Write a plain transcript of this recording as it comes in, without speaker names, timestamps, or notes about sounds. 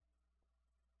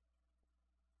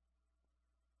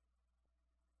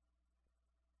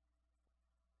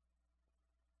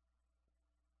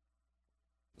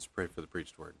Let's pray for the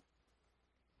preached word.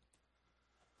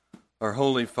 Our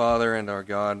Holy Father and our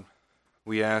God,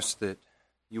 we ask that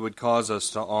you would cause us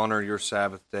to honor your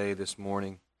Sabbath day this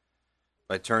morning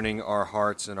by turning our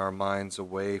hearts and our minds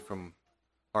away from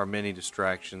our many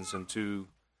distractions and to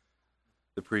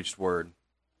the preached word.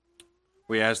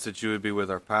 We ask that you would be with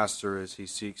our pastor as he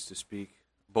seeks to speak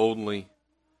boldly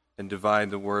and divide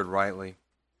the word rightly,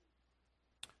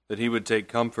 that he would take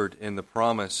comfort in the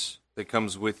promise that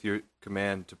comes with your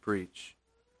command to preach,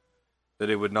 that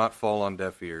it would not fall on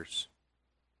deaf ears,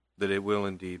 that it will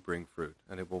indeed bring fruit,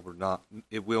 and it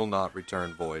will not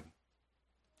return void.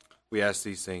 We ask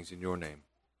these things in your name.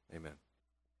 Amen.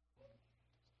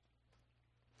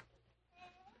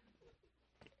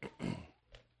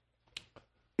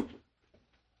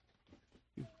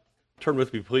 Turn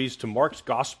with me, please, to Mark's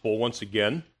Gospel once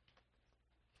again.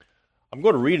 I'm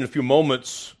going to read in a few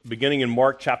moments, beginning in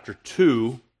Mark chapter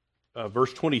 2,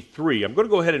 verse 23. I'm going to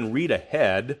go ahead and read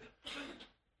ahead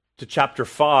to chapter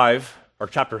 3,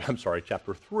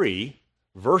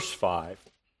 verse 5.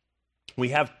 We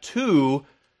have two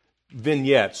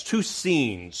vignettes, two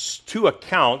scenes, two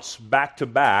accounts back to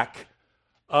back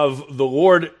of the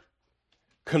Lord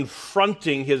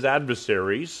confronting his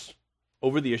adversaries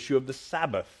over the issue of the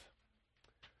Sabbath.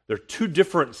 They're two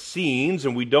different scenes,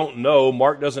 and we don't know.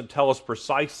 Mark doesn't tell us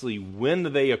precisely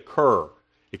when they occur.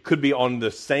 It could be on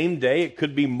the same day. It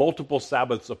could be multiple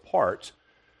Sabbaths apart.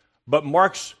 But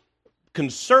Mark's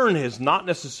concern is not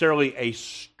necessarily a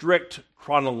strict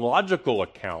chronological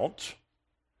account,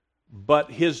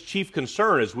 but his chief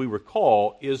concern, as we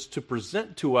recall, is to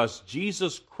present to us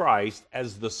Jesus Christ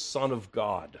as the Son of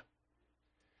God.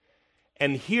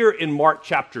 And here in Mark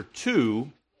chapter 2,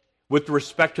 with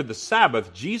respect to the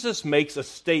Sabbath, Jesus makes a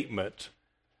statement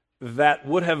that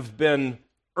would have been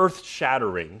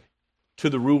earth-shattering to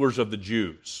the rulers of the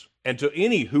Jews and to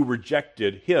any who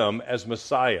rejected him as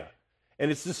Messiah.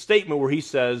 And it's the statement where he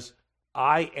says,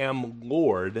 I am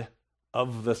Lord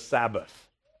of the Sabbath.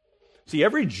 See,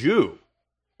 every Jew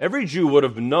would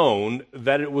have known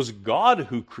that it was God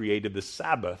who created the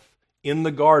Sabbath in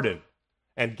the garden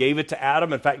and gave it to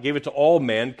Adam, in fact, gave it to all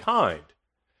mankind.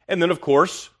 And then, of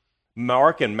course,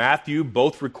 Mark and Matthew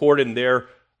both record in their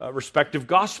respective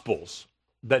Gospels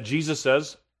that Jesus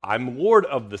says, I'm Lord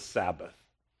of the Sabbath.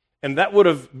 And that would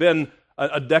have been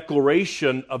a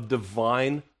declaration of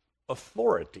divine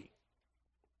authority.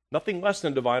 Nothing less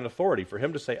than divine authority for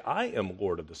him to say, I am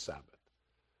Lord of the Sabbath.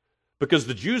 Because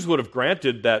the Jews would have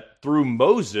granted that through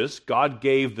Moses, God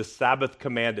gave the Sabbath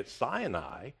command at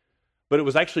Sinai, but it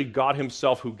was actually God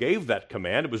himself who gave that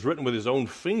command. It was written with his own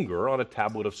finger on a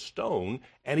tablet of stone,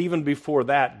 and even before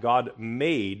that, God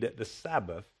made the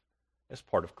Sabbath as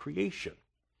part of creation.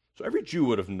 So every Jew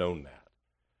would have known that.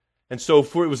 And so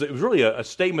it was really a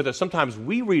statement that sometimes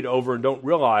we read over and don't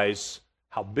realize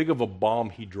how big of a bomb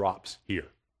he drops here.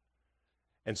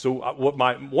 And so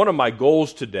one of my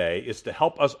goals today is to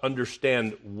help us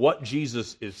understand what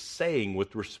Jesus is saying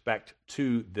with respect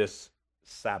to this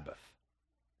Sabbath.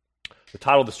 The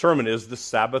title of the sermon is The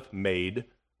Sabbath Made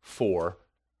for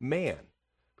Man,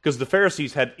 because the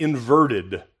Pharisees had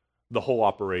inverted the whole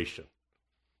operation.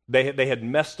 They had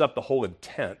messed up the whole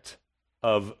intent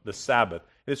of the Sabbath.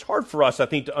 And it's hard for us, I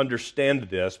think, to understand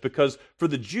this, because for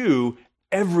the Jew,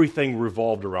 everything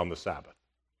revolved around the Sabbath.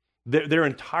 Their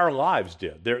entire lives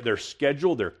did. Their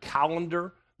schedule, their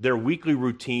calendar, their weekly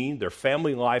routine, their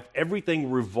family life,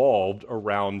 everything revolved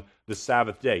around the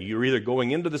Sabbath day. You're either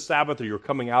going into the Sabbath or you're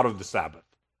coming out of the Sabbath.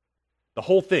 The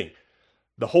whole thing,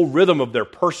 the whole rhythm of their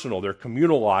personal, their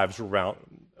communal lives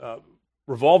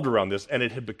revolved around this, and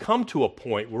it had become to a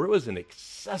point where it was an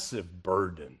excessive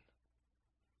burden.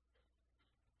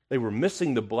 They were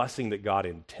missing the blessing that God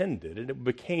intended, and it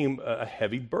became a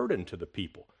heavy burden to the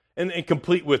people. And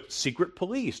complete with secret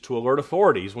police to alert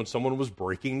authorities when someone was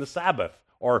breaking the Sabbath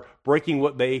or breaking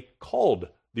what they called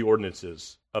the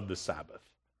ordinances of the Sabbath.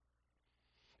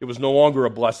 It was no longer a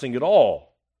blessing at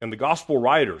all. And the gospel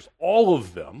writers, all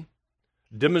of them,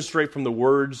 demonstrate from the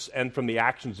words and from the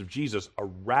actions of Jesus a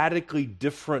radically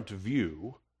different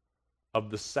view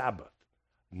of the Sabbath.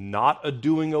 Not a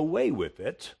doing away with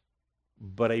it,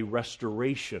 but a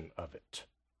restoration of it.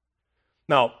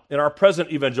 Now, in our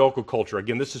present evangelical culture,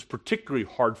 again, this is particularly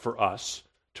hard for us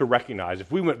to recognize.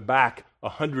 If we went back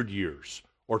 100 years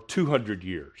or 200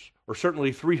 years or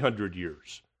certainly 300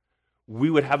 years, we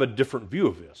would have a different view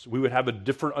of this. We would have a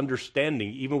different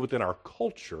understanding, even within our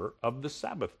culture, of the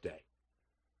Sabbath day.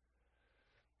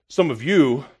 Some of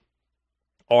you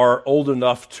are old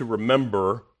enough to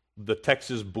remember the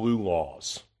Texas Blue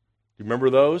Laws. Do you remember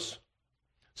those?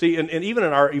 See, and even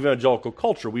in our evangelical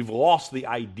culture, we've lost the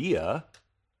idea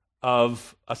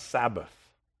of a Sabbath,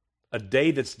 a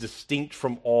day that's distinct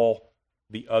from all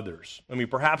the others. I mean,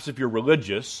 perhaps if you're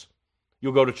religious,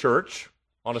 you'll go to church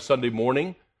on a Sunday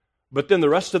morning, but then the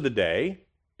rest of the day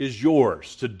is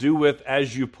yours to do with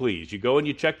as you please. You go and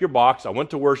you check your box. I went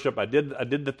to worship. I did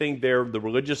the thing there, the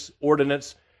religious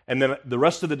ordinance, and then the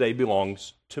rest of the day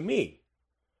belongs to me.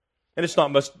 And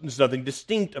there's nothing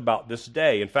distinct about this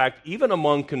day. In fact, even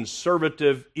among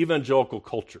conservative evangelical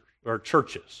cultures or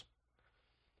churches,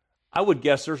 I would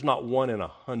guess there's not 1 in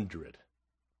 100,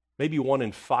 maybe 1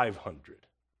 in 500,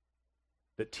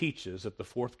 that teaches that the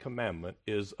fourth commandment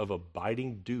is of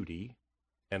abiding duty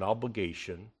and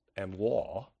obligation and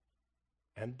law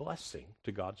and blessing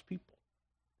to God's people.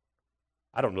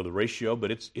 I don't know the ratio,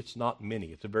 but it's not many.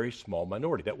 It's a very small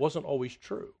minority. That wasn't always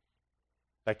true.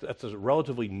 In fact, that's a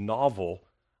relatively novel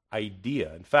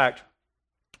idea. In fact,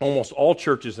 almost all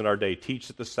churches in our day teach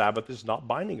that the Sabbath is not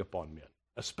binding upon men,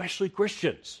 especially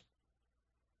Christians,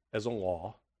 as a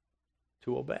law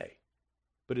to obey.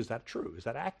 But is that true? Is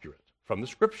that accurate? From the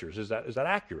Scriptures, is that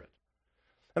accurate?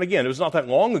 And again, it was not that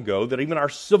long ago that even our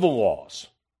civil laws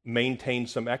maintained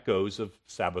some echoes of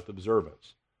Sabbath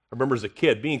observance. I remember as a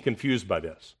kid being confused by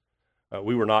this.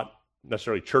 We were not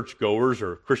necessarily churchgoers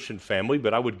or a Christian family,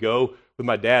 but I would go with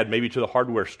my dad maybe to the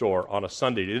hardware store on a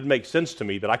Sunday. It didn't make sense to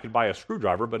me that I could buy a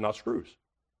screwdriver but not screws.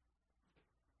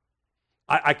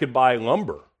 I could buy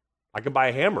lumber. I could buy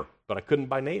a hammer, but I couldn't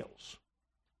buy nails.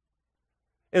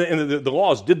 And the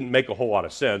laws didn't make a whole lot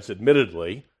of sense,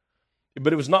 admittedly,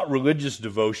 but it was not religious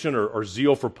devotion or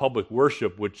zeal for public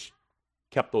worship which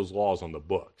kept those laws on the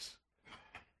books.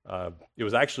 It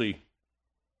was actually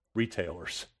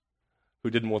retailers who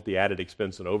didn't want the added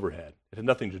expense and overhead. It had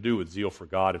nothing to do with zeal for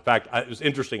God. In fact, it was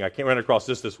interesting. I ran across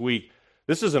this week.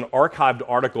 This is an archived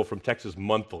article from Texas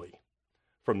Monthly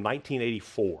from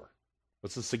 1984.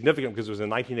 This is significant because it was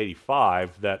in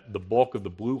 1985 that the bulk of the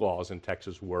blue laws in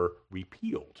Texas were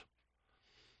repealed.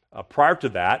 Prior to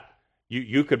that,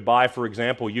 you could buy, for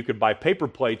example, you could buy paper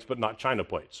plates but not china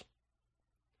plates.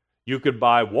 You could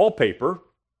buy wallpaper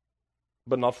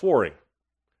but not flooring.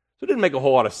 So it didn't make a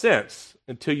whole lot of sense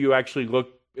until you actually look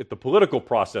at the political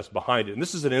process behind it. And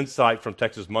this is an insight from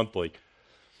Texas Monthly.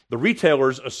 The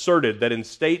retailers asserted that in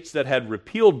states that had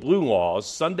repealed blue laws,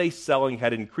 Sunday selling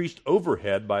had increased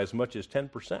overhead by as much as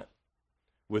 10%,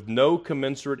 with no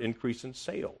commensurate increase in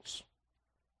sales.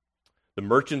 The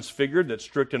merchants figured that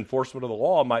strict enforcement of the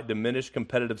law might diminish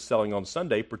competitive selling on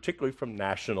Sunday, particularly from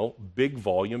national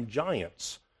big-volume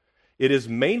giants. It is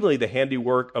mainly the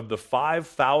handiwork of the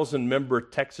 5,000-member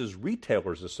Texas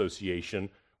Retailers Association,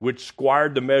 which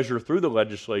squired the measure through the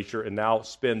legislature and now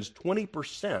spends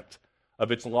 20%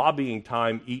 of its lobbying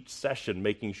time each session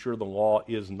making sure the law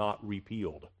is not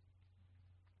repealed.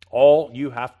 All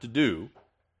you have to do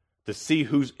to see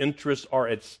whose interests are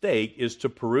at stake is to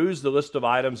peruse the list of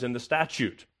items in the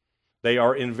statute. They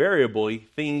are invariably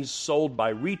things sold by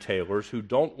retailers who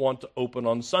don't want to open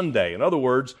on Sunday. In other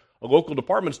words, a local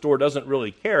department store doesn't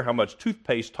really care how much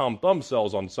toothpaste Tom Thumb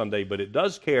sells on Sunday, but it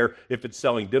does care if it's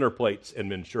selling dinner plates and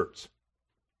men's shirts.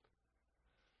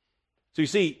 So you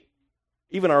see,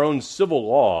 even our own civil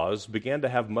laws began to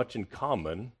have much in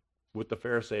common with the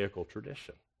Pharisaical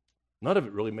tradition. None of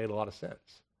it really made a lot of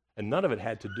sense, and none of it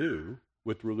had to do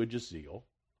with religious zeal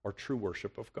or true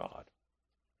worship of God.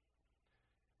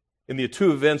 In the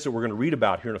two events that we're going to read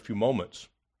about here in a few moments,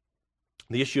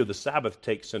 the issue of the Sabbath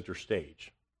takes center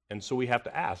stage. And so we have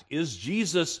to ask, is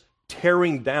Jesus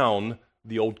tearing down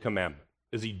the old commandment?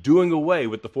 Is he doing away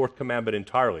with the fourth commandment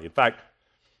entirely? In fact,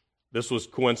 this was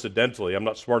coincidentally, I'm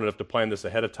not smart enough to plan this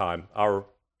ahead of time, our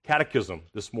catechism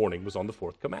this morning was on the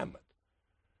fourth commandment.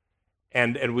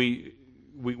 And we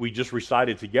just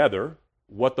recited together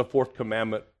what the fourth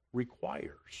commandment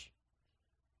requires.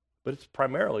 But it's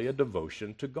primarily a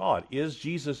devotion to God. Is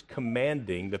Jesus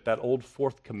commanding that old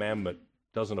fourth commandment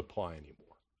doesn't apply anymore?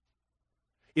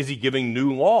 Is he giving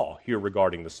new law here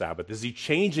regarding the Sabbath? Is he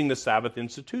changing the Sabbath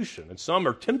institution? And some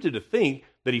are tempted to think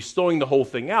that he's throwing the whole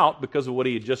thing out because of what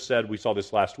he had just said, we saw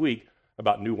this last week,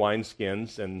 about new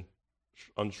wineskins and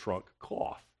unshrunk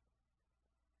cloth.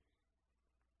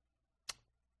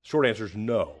 Short answer is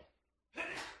no.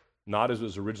 Not as it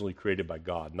was originally created by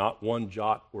God. Not one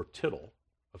jot or tittle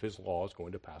of his law is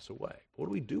going to pass away. What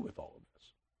do we do with all of this?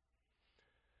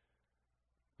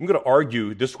 I'm going to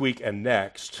argue this week and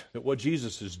next that what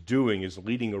Jesus is doing is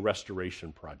leading a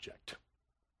restoration project.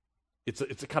 It's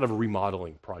a kind of a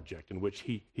remodeling project in which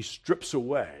he strips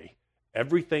away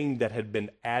everything that had been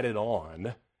added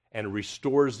on and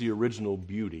restores the original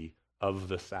beauty of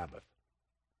the Sabbath.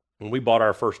 When we bought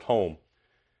our first home,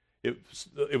 it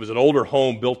was an older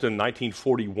home built in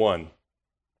 1941.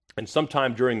 And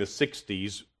sometime during the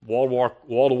 60s,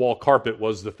 wall-to-wall carpet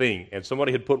was the thing. And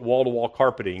somebody had put wall-to-wall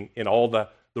carpeting in all the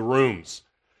rooms.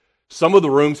 Some of the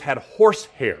rooms had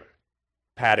horsehair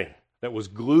padding that was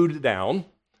glued down.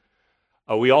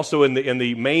 We also, in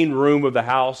the main room of the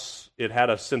house, it had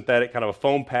a synthetic kind of a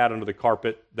foam pad under the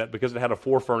carpet that, because it had a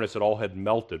 4-furnace, it all had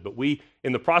melted. But we,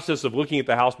 in the process of looking at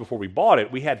the house before we bought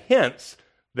it, we had hints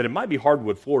that it might be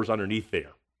hardwood floors underneath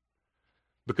there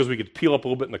because we could peel up a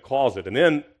little bit in the closet. And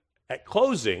then at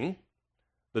closing,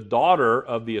 the daughter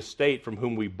of the estate from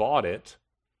whom we bought it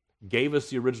gave us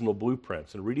the original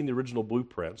blueprints. And reading the original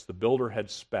blueprints, the builder had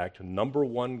spec'd number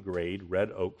 1 grade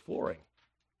red oak flooring.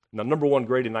 Now, number 1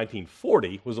 grade in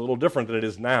 1940 was a little different than it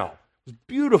is now. It was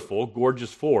beautiful,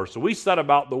 gorgeous floors. So we set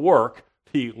about the work,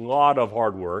 the lot of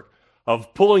hard work,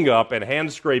 of pulling up and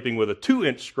hand scraping with a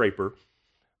 2-inch scraper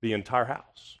the entire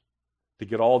house to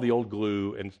get all the old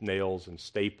glue and nails and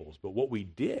staples. But what we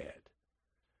did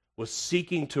was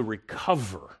seeking to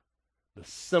recover the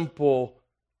simple,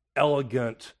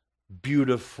 elegant,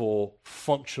 beautiful,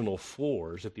 functional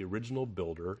floors that the original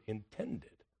builder intended.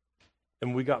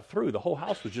 And when we got through, the whole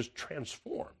house was just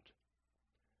transformed.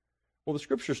 Well, the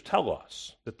scriptures tell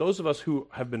us that those of us who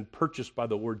have been purchased by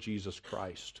the Lord Jesus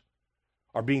Christ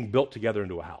are being built together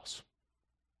into a house.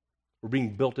 We're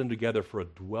being built in together for a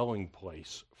dwelling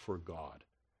place for God.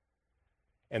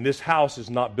 And this house is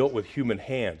not built with human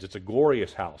hands. It's a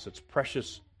glorious house. It's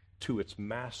precious to its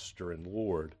master and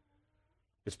Lord.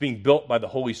 It's being built by the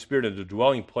Holy Spirit as a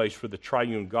dwelling place for the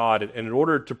triune God. And in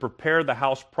order to prepare the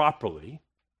house properly,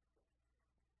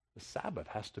 the Sabbath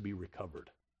has to be recovered.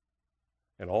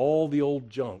 And all the old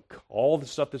junk, all the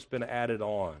stuff that's been added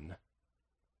on,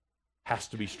 has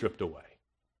to be stripped away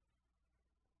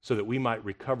so that we might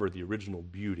recover the original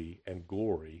beauty and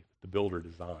glory the builder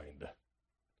designed.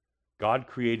 God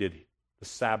created the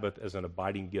Sabbath as an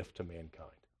abiding gift to mankind,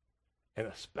 and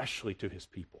especially to his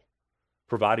people,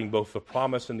 providing both the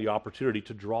promise and the opportunity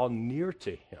to draw near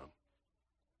to him.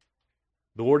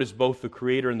 The Lord is both the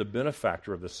creator and the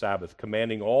benefactor of the Sabbath,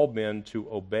 commanding all men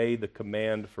to obey the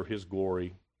command for his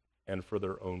glory and for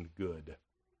their own good.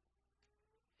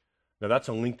 Now that's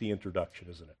a lengthy introduction,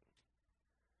 isn't it?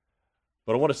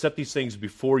 But I want to set these things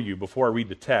before you before I read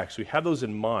the text. We have those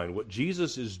in mind. What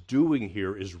Jesus is doing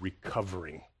here is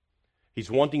recovering.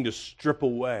 He's wanting to strip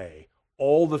away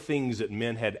all the things that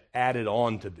men had added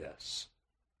on to this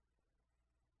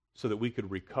so that we could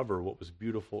recover what was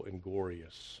beautiful and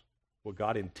glorious, what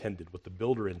God intended, what the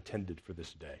builder intended for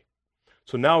this day.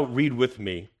 So now read with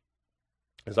me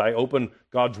as I open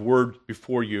God's word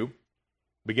before you,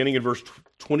 beginning in verse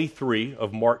 23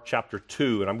 of Mark chapter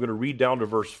 2, and I'm going to read down to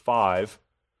verse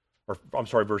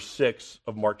 6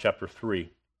 of Mark chapter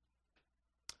 3.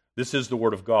 This is the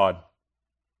word of God.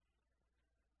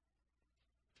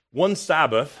 One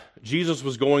Sabbath, Jesus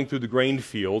was going through the grain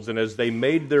fields, and as they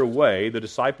made their way, the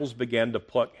disciples began to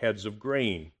pluck heads of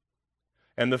grain.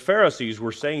 And the Pharisees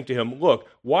were saying to him, "Look,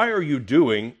 why are you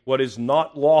doing what is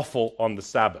not lawful on the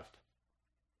Sabbath?"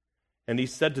 And he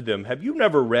said to them, "Have you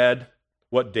never read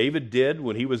what David did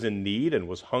when he was in need and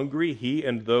was hungry, he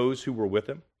and those who were with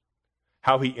him?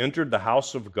 How he entered the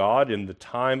house of God in the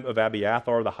time of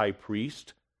Abiathar the high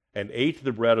priest, and ate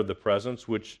the bread of the presence,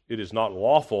 which it is not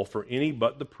lawful for any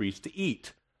but the priest to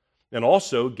eat, and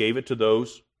also gave it to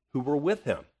those who were with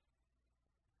him.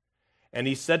 And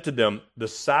he said to them, the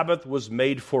Sabbath was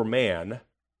made for man,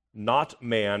 not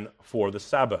man for the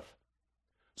Sabbath.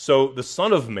 So the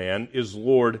Son of Man is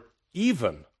Lord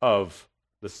even of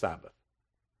the Sabbath."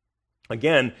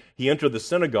 Again, he entered the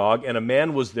synagogue, and a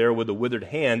man was there with a withered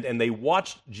hand, and they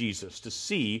watched Jesus to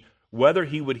see whether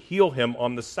he would heal him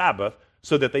on the Sabbath,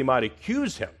 so that they might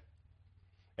accuse him.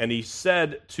 And he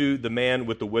said to the man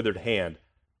with the withered hand,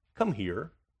 "Come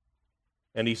here."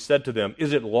 And he said to them,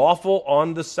 "Is it lawful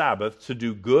on the Sabbath to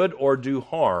do good or do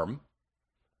harm,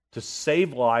 to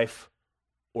save life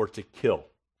or to kill?"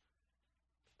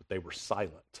 But they were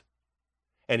silent.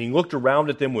 And he looked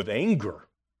around at them with anger,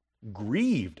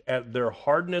 grieved at their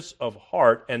hardness of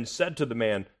heart, and said to the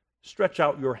man, "Stretch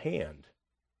out your hand."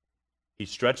 He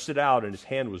stretched it out, and his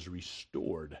hand was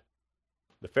restored.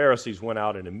 The Pharisees went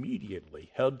out and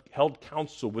immediately held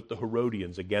counsel with the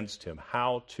Herodians against him,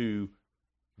 how to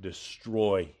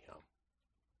destroy him.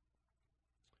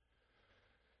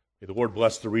 May the Lord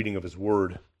bless the reading of his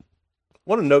word. I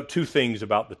want to note two things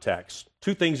about the text.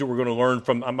 Two things that we're going to learn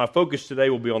from. My focus today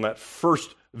will be on that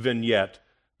first vignette,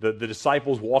 the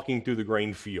disciples walking through the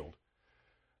grain field.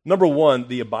 Number one,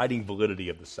 the abiding validity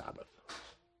of the Sabbath.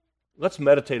 Let's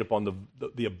meditate upon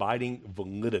the abiding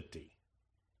validity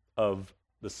of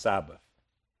the Sabbath.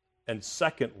 And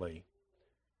secondly,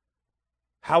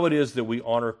 how it is that we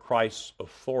honor Christ's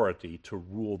authority to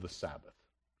rule the Sabbath.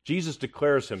 Jesus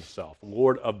declares himself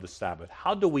Lord of the Sabbath.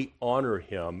 How do we honor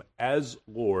him as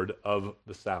Lord of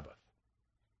the Sabbath?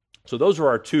 So those are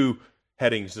our two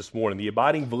headings this morning, the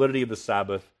abiding validity of the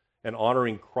Sabbath and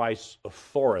honoring Christ's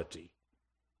authority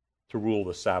to rule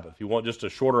the Sabbath. If you want just a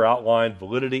shorter outline,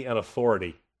 validity and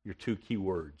authority, your two key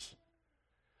words.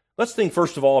 Let's think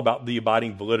first of all about the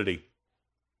abiding validity.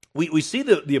 We see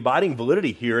the abiding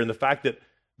validity here in the fact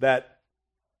that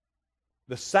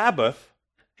the Sabbath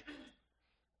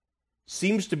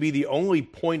seems to be the only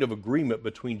point of agreement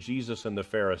between Jesus and the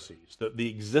Pharisees, the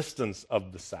existence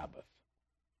of the Sabbath.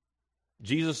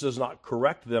 Jesus does not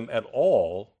correct them at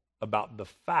all about the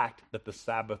fact that the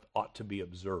Sabbath ought to be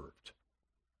observed.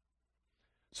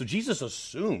 So Jesus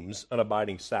assumes an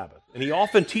abiding Sabbath, and he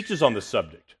often teaches on the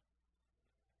subject.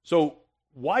 So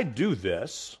why do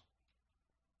this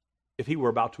if he were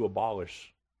about to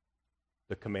abolish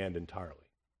the command entirely?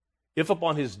 If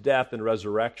upon his death and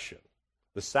resurrection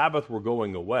the Sabbath were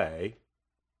going away,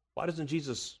 why doesn't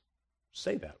Jesus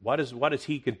say that? Why does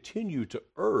he continue to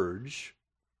urge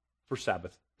for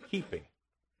Sabbath keeping?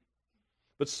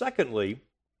 But secondly,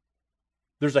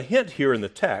 there's a hint here in the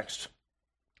text,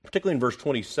 particularly in verse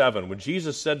 27, when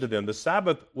Jesus said to them, the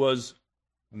Sabbath was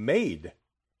made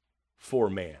for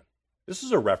man. This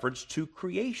is a reference to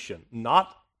creation,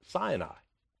 not Sinai.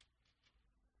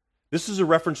 This is a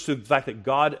reference to the fact that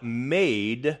God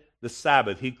made the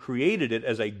Sabbath. He created it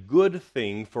as a good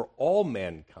thing for all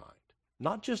mankind,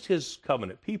 not just his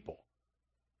covenant people.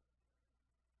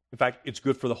 In fact, it's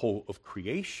good for the whole of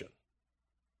creation,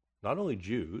 not only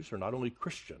Jews or not only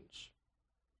Christians.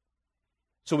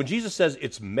 So when Jesus says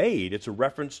it's made, it's a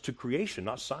reference to creation,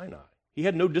 not Sinai. He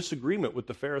had no disagreement with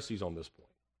the Pharisees on this point.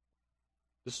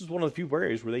 This is one of the few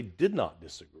areas where they did not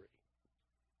disagree.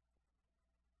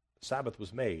 The Sabbath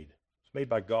was made. It was made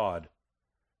by God.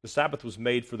 The Sabbath was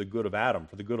made for the good of Adam,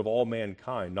 for the good of all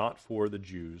mankind, not for the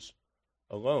Jews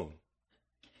alone.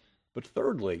 But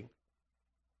thirdly,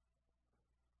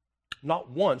 not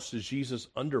once does Jesus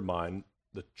undermine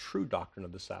the true doctrine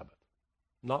of the Sabbath.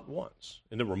 Not once.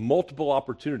 And there were multiple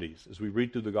opportunities as we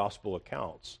read through the gospel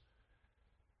accounts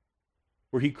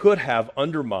where he could have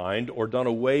undermined or done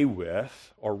away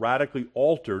with or radically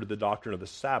altered the doctrine of the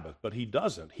Sabbath, but he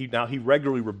doesn't. He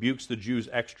regularly rebukes the Jews'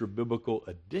 extra-biblical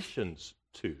additions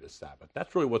to the Sabbath.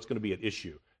 That's really what's going to be at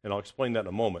issue, and I'll explain that in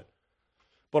a moment.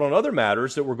 But on other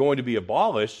matters that were going to be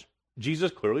abolished, Jesus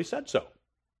clearly said so.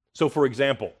 So, for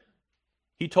example,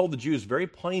 he told the Jews very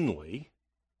plainly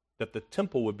that the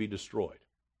temple would be destroyed.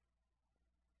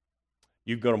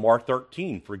 You go to Mark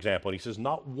 13, for example, and he says,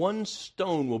 not one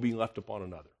stone will be left upon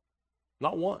another.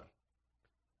 Not one.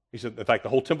 He said, in fact, the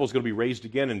whole temple is going to be raised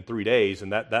again in 3 days,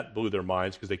 and that blew their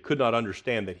minds because they could not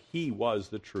understand that he was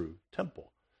the true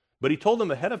temple. But he told them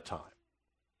ahead of time,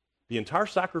 the entire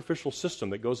sacrificial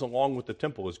system that goes along with the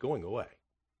temple is going away.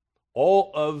 All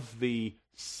of the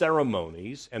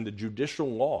ceremonies and the judicial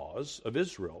laws of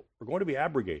Israel are going to be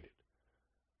abrogated.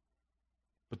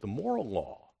 But the moral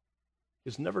law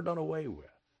is never done away with.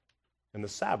 And the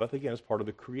Sabbath, again, is part of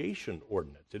the creation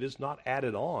ordinance. It is not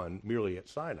added on merely at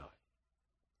Sinai.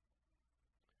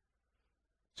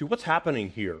 See, what's happening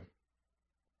here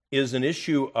is an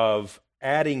issue of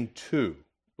adding to.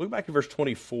 Look back at verse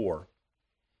 24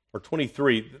 or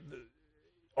 23.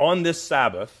 On this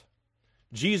Sabbath,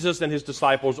 Jesus and his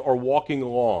disciples are walking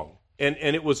along. And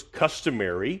it was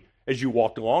customary as you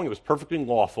walked along. It was perfectly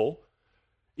lawful,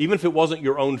 even if it wasn't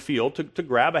your own field, to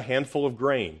grab a handful of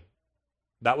grain.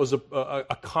 That was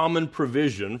a common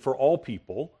provision for all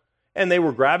people. And they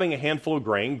were grabbing a handful of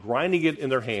grain, grinding it in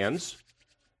their hands,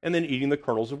 and then eating the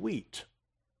kernels of wheat.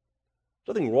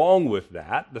 Nothing wrong with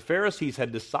that. The Pharisees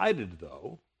had decided,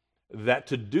 though, that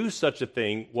to do such a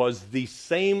thing was the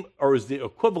same or is the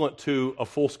equivalent to a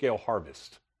full-scale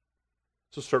harvest.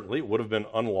 So certainly it would have been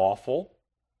unlawful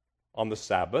on the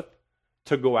Sabbath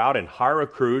to go out and hire a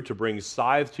crew to bring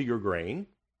scythe to your grain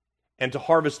and to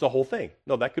harvest the whole thing.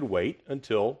 No, that could wait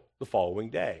until the following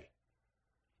day.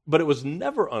 But it was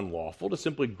never unlawful to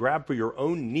simply grab for your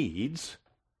own needs.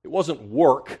 It wasn't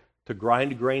work to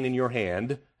grind grain in your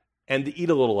hand and to eat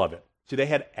a little of it. See, they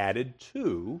had added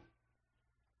to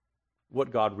what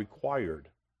God required.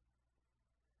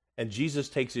 And Jesus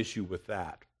takes issue with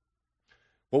that.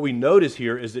 What we notice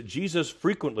here is that Jesus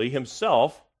frequently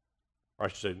himself, or I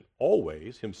should say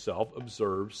always himself,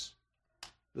 observes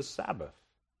the Sabbath.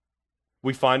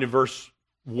 We find in verse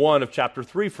 1 of chapter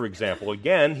 3, for example,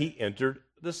 again, he entered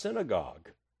the synagogue.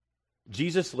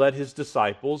 Jesus led his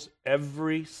disciples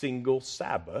every single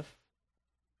Sabbath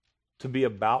to be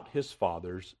about his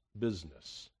Father's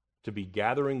business. to be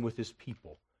gathering with his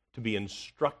people, to be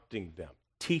instructing them,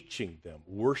 teaching them,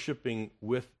 worshiping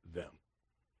with them.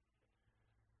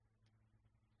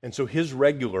 And so his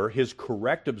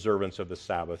correct observance of the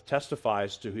Sabbath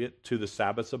testifies to the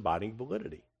Sabbath's abiding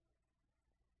validity.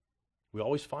 We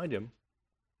always find him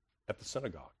at the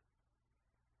synagogue.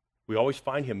 We always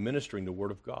find him ministering the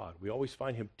Word of God. We always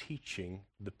find him teaching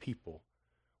the people.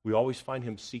 We always find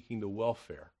him seeking the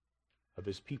welfare of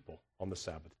his people on the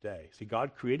Sabbath day. See,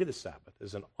 God created the Sabbath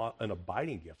as an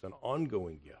abiding gift, an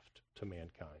ongoing gift to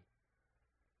mankind,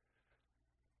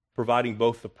 providing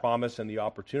both the promise and the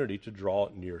opportunity to draw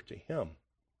near to him.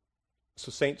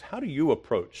 So, saints, how do you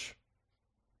approach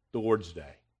the Lord's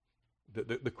Day,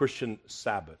 the Christian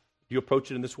Sabbath? Do you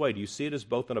approach it in this way? Do you see it as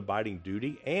both an abiding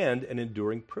duty and an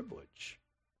enduring privilege?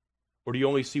 Or do you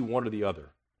only see one or the other?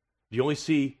 Do you only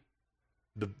see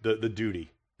the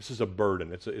duty? This is a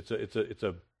burden. It's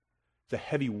a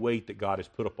heavy weight that God has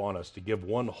put upon us to give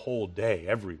one whole day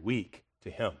every week to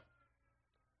him.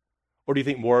 Or do you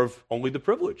think more of only the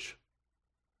privilege?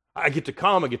 I get to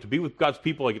come, I get to be with God's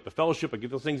people, I get the fellowship, I get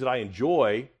those things that I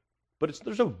enjoy, but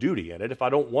there's no duty in it. If I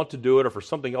don't want to do it or if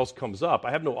something else comes up,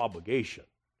 I have no obligation.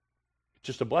 It's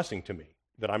just a blessing to me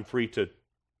that I'm free to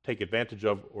take advantage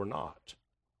of or not.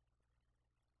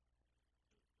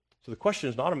 So the question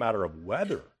is not a matter of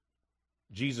whether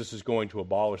Jesus is going to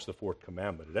abolish the fourth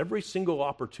commandment. At every single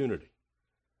opportunity,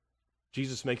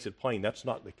 Jesus makes it plain that's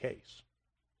not the case.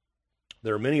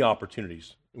 There are many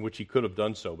opportunities in which he could have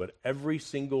done so, but every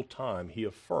single time he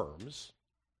affirms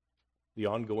the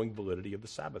ongoing validity of the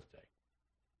Sabbath day.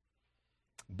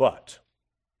 But,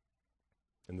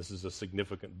 and this is a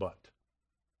significant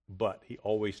but he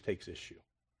always takes issue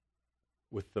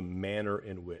with the manner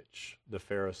in which the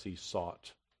Pharisees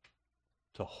sought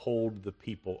to hold the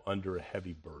people under a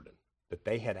heavy burden that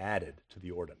they had added to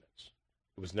the ordinance.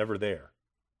 It was never there.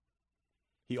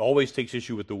 He always takes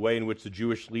issue with the way in which the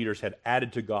Jewish leaders had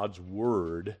added to God's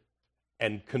word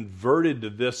and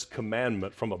converted this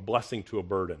commandment from a blessing to a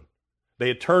burden. They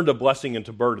had turned a blessing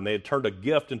into burden. They had turned a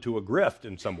gift into a grift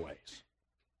in some ways.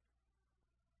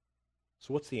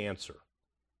 So what's the answer?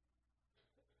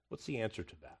 What's the answer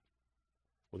to that?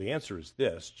 Well, the answer is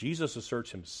this. Jesus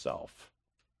asserts himself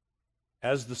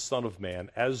as the Son of Man,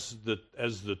 as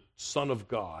the Son of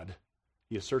God.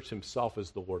 He asserts himself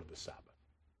as the Lord of the Sabbath.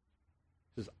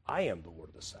 He says, I am the Lord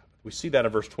of the Sabbath. We see that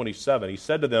in verse 27. He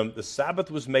said to them, the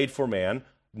Sabbath was made for man,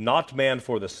 not man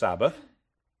for the Sabbath.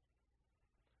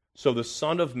 So the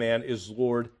Son of Man is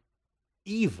Lord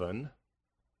even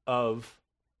of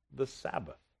the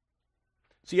Sabbath.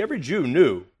 See, every Jew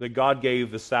knew that God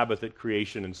gave the Sabbath at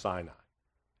creation in Sinai.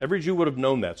 Every Jew would have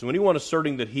known that. So anyone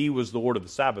asserting that he was the Lord of the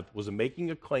Sabbath was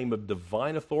making a claim of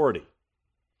divine authority.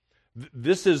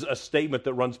 This is a statement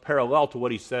that runs parallel to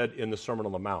what he said in the Sermon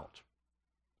on the Mount.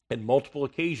 At multiple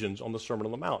occasions on the Sermon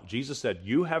on the Mount, Jesus said,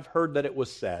 you have heard that it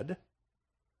was said,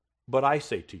 but I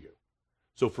say to you.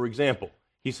 So, for example,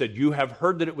 he said, you have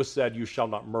heard that it was said, you shall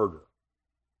not murder.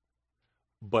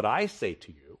 But I say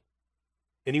to you,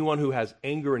 anyone who has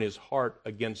anger in his heart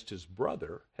against his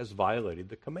brother has violated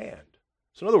the command.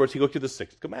 So in other words, he looked at the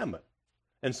sixth commandment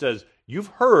and says, you've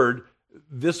heard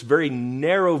this very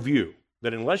narrow view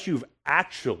that unless you've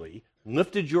actually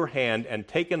lifted your hand and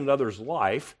taken another's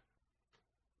life,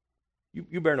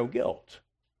 you bear no guilt.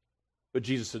 But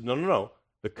Jesus said, no.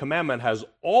 The commandment has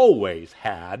always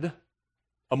had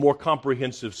a more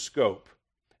comprehensive scope,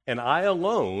 and I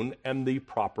alone am the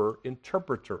proper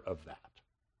interpreter of that.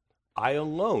 I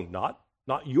alone, not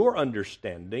your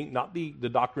understanding, not the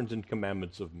doctrines and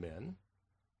commandments of men,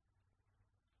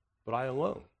 but I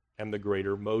alone am the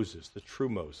greater Moses, the true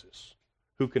Moses,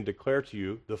 who can declare to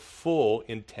you the full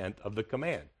intent of the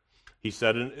command. He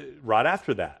said right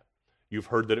after that, you've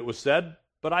heard that it was said,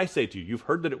 but I say to you, you've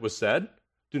heard that it was said,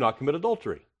 do not commit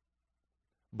adultery.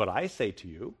 But I say to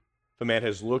you, if a man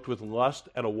has looked with lust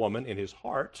at a woman in his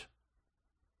heart,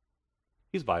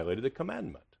 he's violated the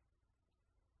commandment.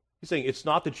 He's saying it's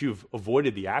not that you've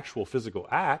avoided the actual physical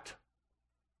act,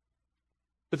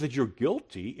 but that you're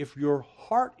guilty if your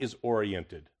heart is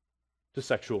oriented to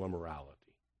sexual immorality.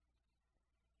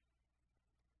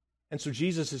 And so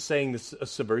Jesus is saying this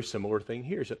a very similar thing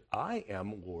here. He said, I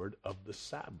am Lord of the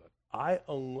Sabbath. I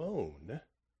alone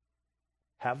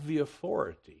have the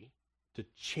authority to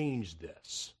change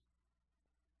this.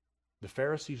 The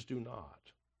Pharisees do not.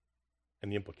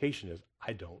 And the implication is,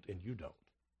 I don't and you don't.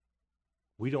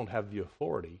 We don't have the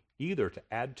authority either to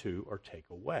add to or take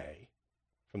away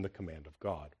from the command of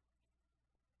God.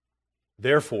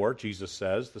 Therefore, Jesus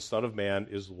says, the Son of Man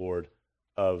is Lord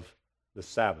of the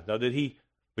Sabbath. Now, did he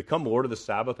become Lord of the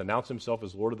Sabbath, announce himself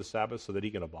as Lord of the Sabbath so that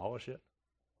he can abolish it?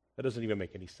 That doesn't even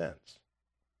make any sense.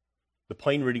 The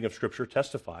plain reading of Scripture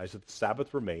testifies that the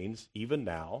Sabbath remains, even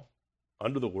now,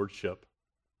 under the lordship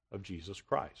of Jesus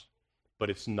Christ.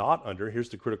 But it's not under, here's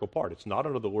the critical part, it's not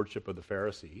under the lordship of the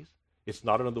Pharisees. It's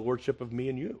not under the lordship of me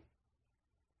and you.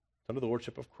 It's under the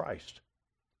lordship of Christ.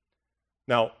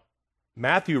 Now,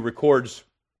 Matthew records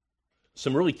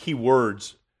some really key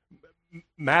words.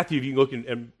 Matthew, if you look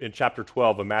in chapter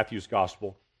 12 of Matthew's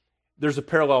Gospel, there's a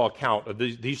parallel account of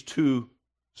these two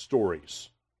stories.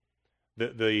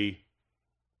 The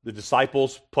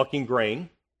disciples plucking grain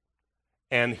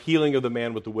and healing of the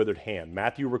man with the withered hand.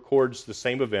 Matthew records the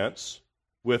same events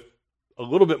with a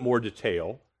little bit more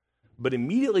detail, but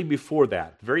immediately before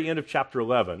that, the very end of chapter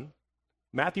 11,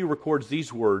 Matthew records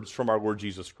these words from our Lord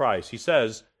Jesus Christ. He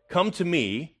says, "Come to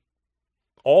me,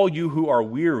 all you who are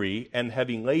weary and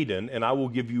heavy laden, and I will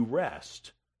give you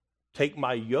rest. Take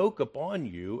my yoke upon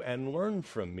you and learn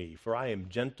from me, for I am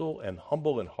gentle and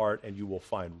humble in heart, and you will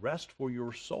find rest for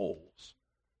your souls.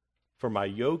 For my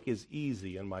yoke is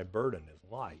easy and my burden is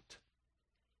light."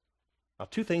 Now,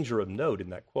 two things are of note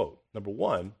in that quote. Number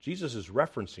one, Jesus is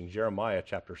referencing Jeremiah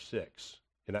chapter 6.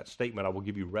 In that statement, "I will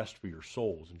give you rest for your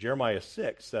souls." And Jeremiah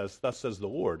 6 says, "Thus says the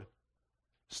Lord,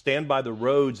 stand by the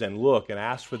roads and look and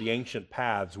ask for the ancient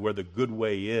paths where the good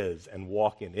way is and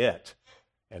walk in it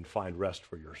and find rest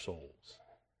for your souls."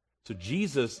 So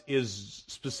Jesus is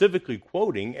specifically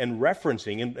quoting and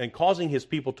referencing and causing his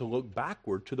people to look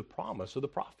backward to the promise of the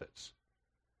prophets,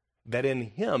 that in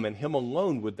him and him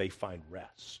alone would they find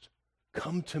rest.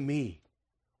 "Come to me,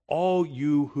 all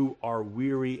you who are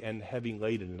weary and heavy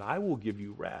laden, and I will give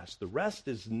you rest." The rest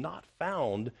is not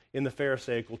found in the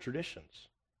Pharisaical traditions.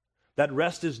 That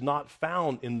rest is not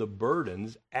found in the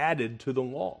burdens added to the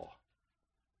law.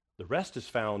 The rest is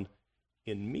found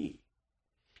in me.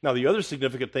 Now, the other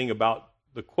significant thing about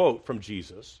the quote from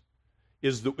Jesus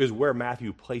is where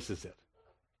Matthew places it,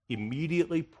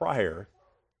 immediately prior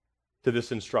to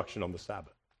this instruction on the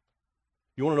Sabbath.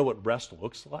 You want to know what rest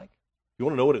looks like? You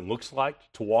want to know what it looks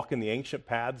like to walk in the ancient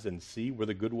paths and see where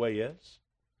the good way is?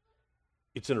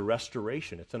 It's in a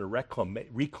restoration. It's in a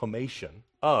reclamation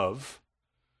of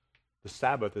the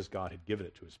Sabbath as God had given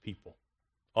it to his people.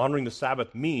 Honoring the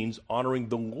Sabbath means honoring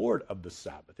the Lord of the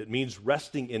Sabbath. It means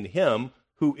resting in him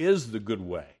who is the good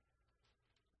way.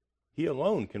 He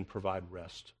alone can provide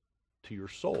rest to your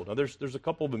soul. Now, there's a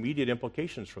couple of immediate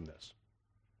implications from this.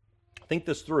 Think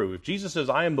this through. If Jesus says,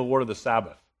 "I am the Lord of the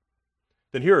Sabbath,"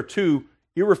 then here are two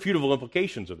irrefutable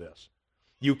implications of this.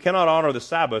 You cannot honor the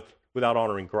Sabbath without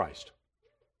honoring Christ.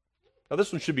 Now,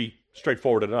 this one should be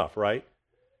straightforward enough, right?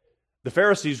 The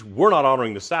Pharisees were not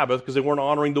honoring the Sabbath because they weren't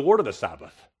honoring the Lord of the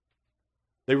Sabbath.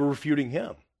 They were refuting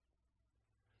him.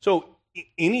 So,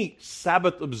 any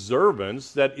Sabbath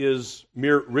observance that is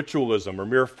mere ritualism or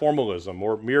mere formalism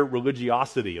or mere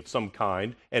religiosity of some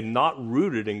kind and not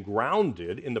rooted and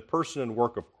grounded in the person and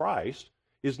work of Christ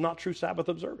is not true Sabbath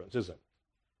observance, is it?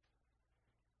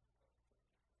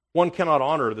 One cannot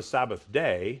honor the Sabbath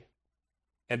day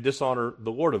and dishonor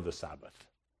the Lord of the Sabbath.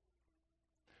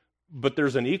 But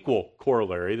there's an equal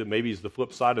corollary that maybe is the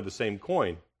flip side of the same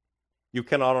coin. You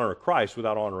cannot honor Christ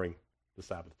without honoring the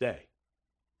Sabbath day.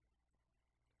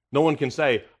 No one can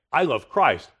say, "I love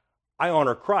Christ, I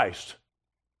honor Christ,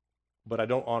 but I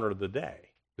don't honor the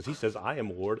day." Because he says, "I am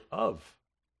Lord of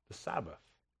the Sabbath."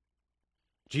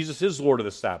 Jesus is Lord of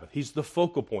the Sabbath. He's the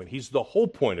focal point. He's the whole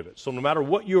point of it. So no matter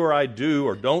what you or I do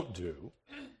or don't do,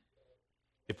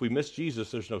 if we miss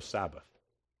Jesus, there's no Sabbath.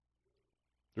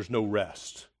 There's no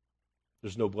rest.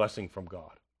 There's no blessing from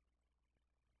God.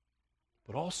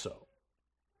 But also,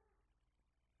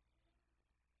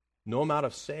 no amount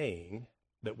of saying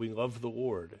that we love the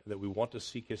Lord, that we want to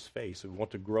seek his face, that we want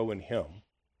to grow in him,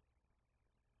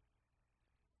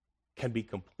 can be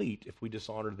complete if we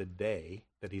dishonor the day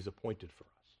that he's appointed for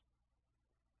us.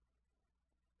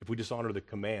 If we dishonor the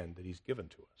command that he's given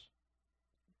to us.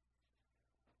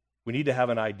 We need to have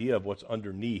an idea of what's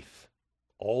underneath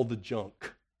all the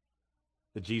junk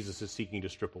that Jesus is seeking to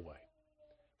strip away.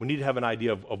 We need to have an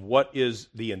idea of what is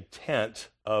the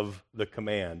intent of the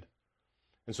command.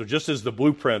 And so just as the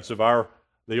blueprints of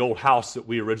the old house that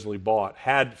we originally bought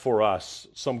had for us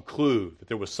some clue that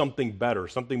there was something better,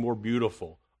 something more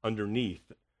beautiful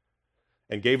underneath,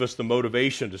 and gave us the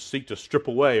motivation to seek to strip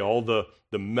away all the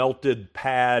melted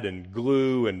pad and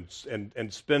glue and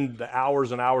spend the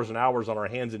hours and hours and hours on our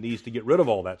hands and knees to get rid of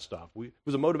all that stuff. It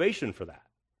was a motivation for that.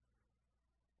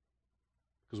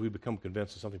 Because we become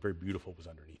convinced that something very beautiful was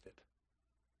underneath it.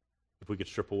 If we could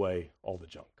strip away all the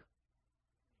junk.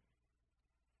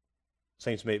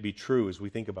 Saints, may it be true as we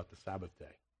think about the Sabbath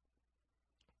day.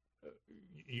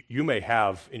 You may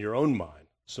have in your own mind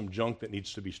some junk that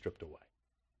needs to be stripped away.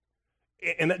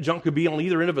 And that junk could be on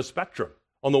either end of a spectrum.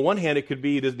 On the one hand, it could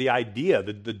be the idea,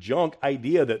 the junk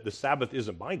idea that the Sabbath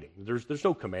isn't binding. There's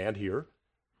no command here.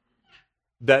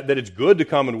 That it's good to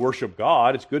come and worship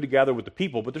God, it's good to gather with the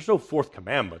people, but there's no fourth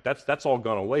commandment. That's all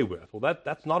gone away with. Well,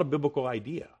 that's not a biblical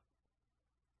idea.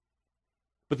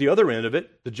 But the other end of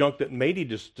it, the junk that may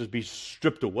need to be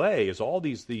stripped away, is all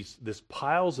these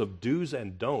piles of do's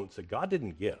and don'ts that God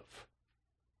didn't give.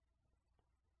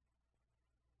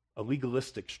 A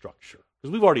legalistic structure.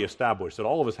 Because we've already established that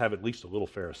all of us have at least a little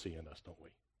Pharisee in us, don't we?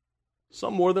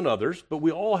 Some more than others, but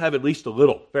we all have at least a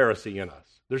little Pharisee in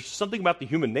us. There's something about the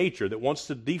human nature that wants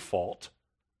to default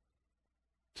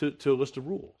to a list of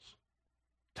rules.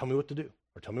 Tell me what to do,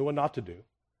 or tell me what not to do,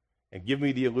 and give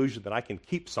me the illusion that I can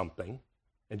keep something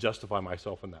and justify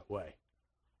myself in that way.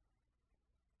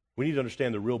 We need to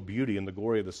understand the real beauty and the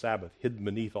glory of the Sabbath hidden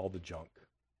beneath all the junk.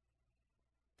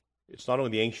 It's not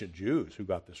only the ancient Jews who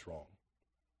got this wrong.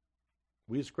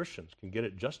 We as Christians can get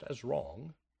it just as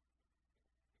wrong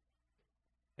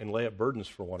and lay up burdens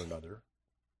for one another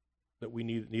that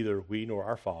neither we nor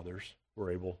our fathers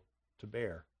were able to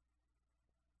bear.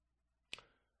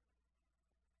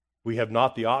 We have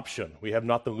not the option, we have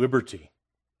not the liberty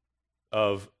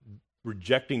of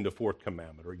rejecting the fourth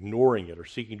commandment or ignoring it or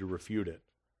seeking to refute it.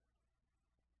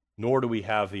 Nor do we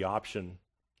have the option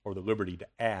or the liberty to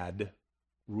add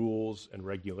rules and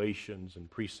regulations and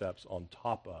precepts on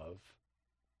top of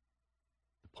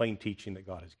the plain teaching that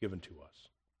God has given to us.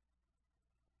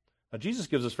 Now, Jesus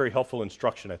gives us very helpful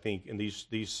instruction, I think, in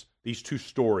these two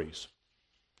stories.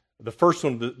 The first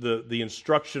one, the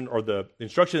instruction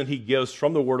that he gives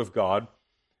from the Word of God,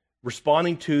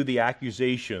 responding to the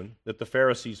accusation that the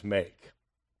Pharisees make.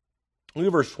 Look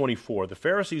at verse 24. The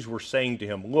Pharisees were saying to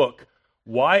him, "Look,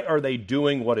 why are they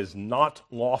doing what is not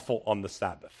lawful on the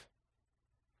Sabbath?"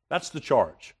 That's the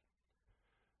charge.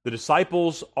 The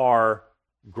disciples are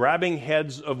grabbing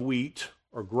heads of wheat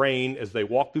or grain as they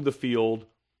walk through the field.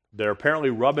 They're apparently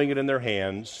rubbing it in their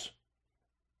hands,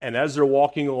 and as they're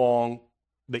walking along,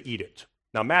 they eat it.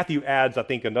 Now, Matthew adds, I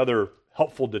think, another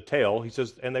helpful detail. He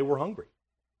says, and they were hungry.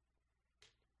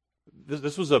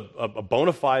 This was a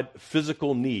bona fide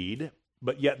physical need,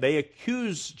 but yet they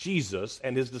accuse Jesus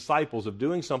and his disciples of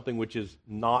doing something which is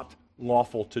not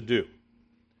lawful to do.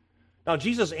 Now,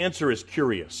 Jesus' answer is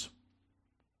curious.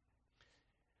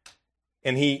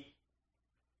 And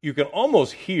you can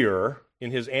almost hear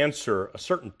in his answer a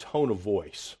certain tone of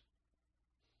voice.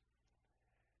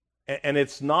 And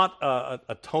it's not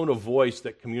a tone of voice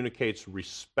that communicates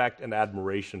respect and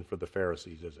admiration for the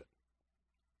Pharisees, is it?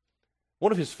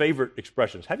 One of his favorite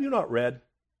expressions, have you not read?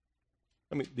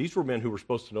 I mean, these were men who were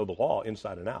supposed to know the law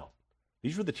inside and out.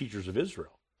 These were the teachers of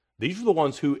Israel. These were the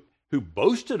ones who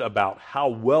boasted about how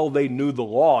well they knew the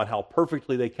law and how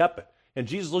perfectly they kept it. And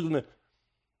Jesus looked at them,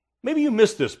 maybe you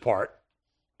missed this part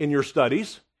in your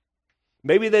studies.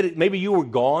 Maybe you were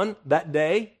gone that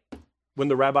day when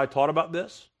the rabbi taught about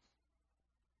this.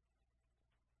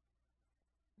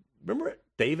 Remember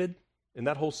David in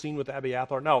that whole scene with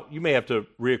Abiathar? Now, you may have to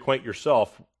reacquaint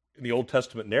yourself in the Old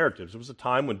Testament narratives. It was a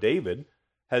time when David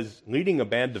is leading a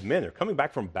band of men. They're coming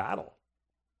back from battle,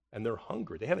 and they're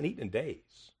hungry. They haven't eaten in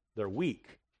days. They're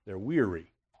weak. They're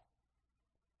weary.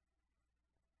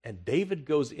 And David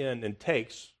goes in and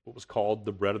takes what was called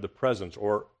the bread of the presence,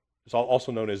 or it's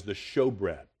also known as the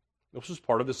showbread. This was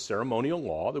part of the ceremonial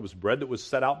law. There was bread that was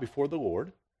set out before the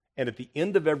Lord, and at the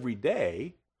end of every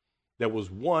day, there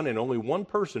was one and only one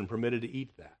person permitted to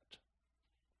eat that. It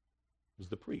was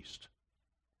the priest.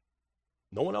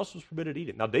 No one else was permitted to eat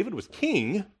it. Now, David was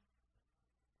king,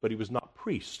 but he was not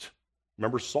priest.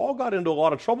 Remember, Saul got into a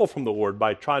lot of trouble from the Lord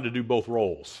by trying to do both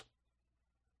roles,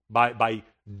 by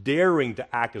daring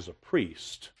to act as a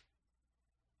priest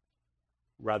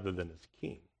rather than as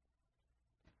king.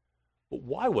 But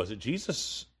why was it?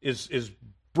 Jesus is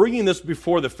bringing this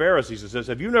before the Pharisees and says,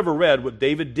 have you never read what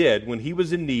David did when he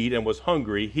was in need and was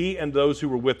hungry, he and those who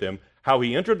were with him, how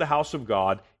he entered the house of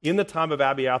God in the time of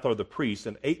Abiathar the priest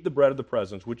and ate the bread of the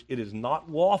presence, which it is not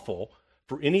lawful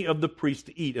for any of the priests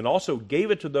to eat, and also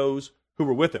gave it to those who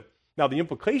were with him. Now, the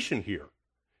implication here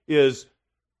is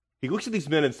he looks at these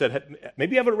men and said,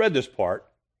 maybe you haven't read this part,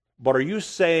 but are you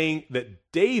saying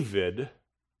that David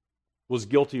was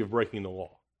guilty of breaking the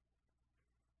law?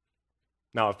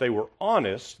 Now, if they were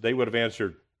honest, they would have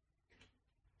answered,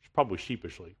 probably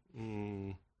sheepishly,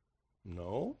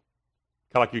 no.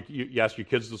 Kind of like you ask your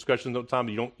kids those questions all the time,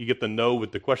 you get the no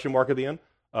with the question mark at the end.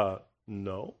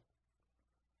 No.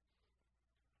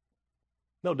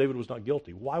 No, David was not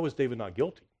guilty. Why was David not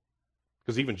guilty?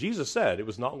 Because even Jesus said it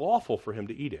was not lawful for him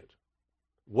to eat it.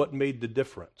 What made the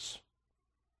difference?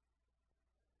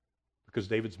 Because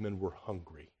David's men were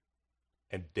hungry.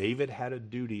 And David had a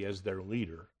duty as their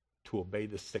leader to obey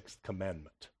the sixth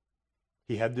commandment.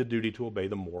 He had the duty to obey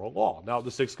the moral law. Now,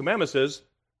 the sixth commandment says,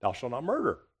 thou shalt not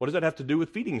murder. What does that have to do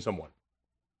with feeding someone?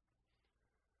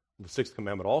 The sixth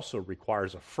commandment also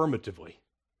requires affirmatively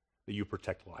that you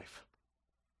protect life,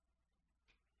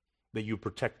 that you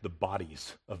protect the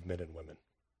bodies of men and women,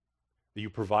 that you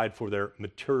provide for their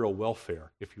material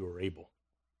welfare if you are able.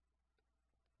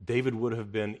 David would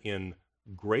have been in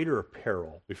greater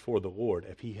peril before the Lord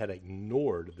if he had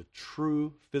ignored the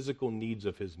true physical needs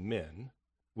of his men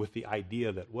with the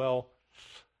idea that, well,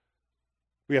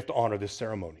 we have to honor this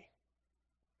ceremony.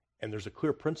 And there's a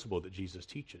clear principle that Jesus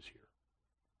teaches here.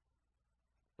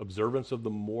 Observance of the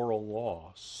moral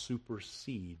law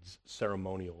supersedes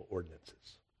ceremonial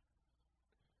ordinances.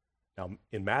 Now,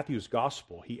 in Matthew's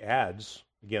gospel, he adds,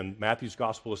 again, Matthew's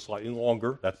gospel is slightly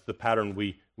longer. That's the pattern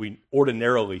we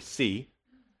ordinarily see.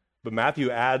 But Matthew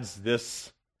adds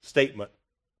this statement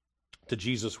to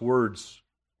Jesus' words.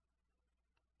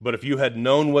 But if you had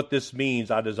known what this means,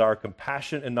 I desire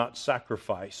compassion and not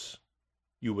sacrifice,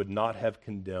 you would not have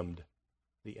condemned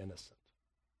the innocent.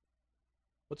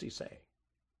 What's he saying?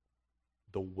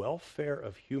 The welfare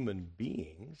of human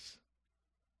beings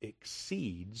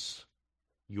exceeds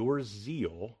your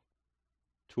zeal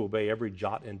to obey every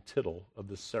jot and tittle of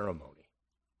the ceremony.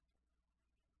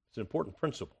 It's an important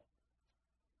principle.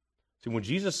 See, when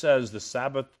Jesus says the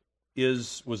Sabbath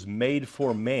was made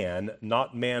for man,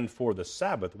 not man for the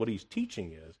Sabbath, what he's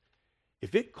teaching is,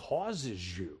 if it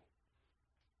causes you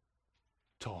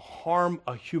to harm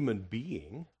a human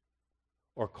being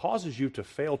or causes you to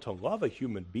fail to love a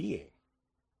human being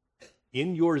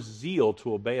in your zeal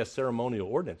to obey a ceremonial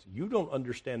ordinance, you don't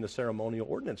understand the ceremonial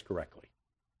ordinance correctly.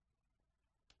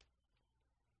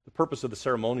 The purpose of the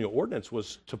ceremonial ordinance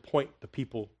was to point the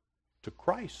people to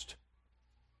Christ,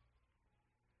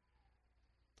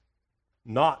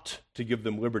 not to give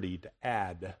them liberty to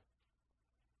add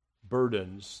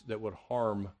burdens that would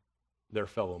harm their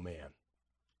fellow man.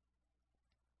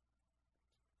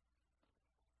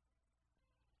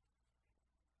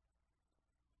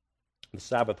 The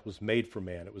Sabbath was made for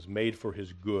man. It was made for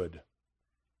his good.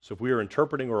 So if we are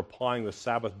interpreting or applying the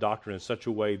Sabbath doctrine in such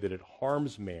a way that it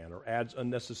harms man or adds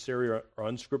unnecessary or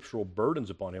unscriptural burdens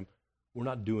upon him, we're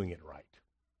not doing it right.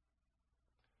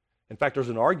 In fact, there's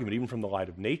an argument even from the light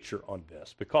of nature on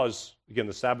this because, again,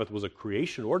 the Sabbath was a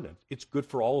creation ordinance. It's good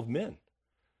for all of men.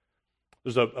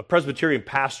 There's a Presbyterian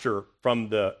pastor from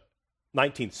the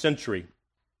 19th century.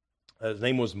 His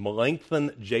name was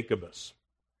Melanchthon Jacobus.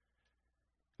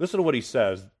 Listen to what he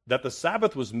says, that the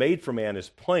Sabbath was made for man is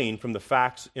plain from the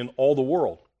facts in all the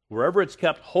world. Wherever it's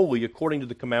kept holy according to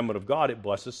the commandment of God, it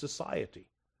blesses society.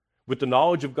 With the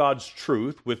knowledge of God's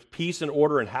truth, with peace and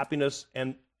order and happiness,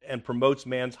 and promotes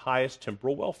man's highest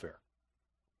temporal welfare.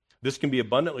 This can be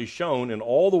abundantly shown in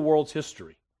all the world's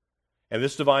history. And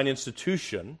this divine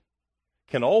institution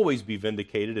can always be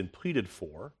vindicated and pleaded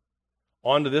for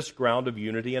onto this ground of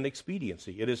unity and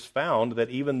expediency. It is found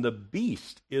that even the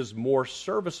beast is more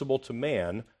serviceable to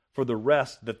man for the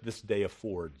rest that this day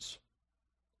affords.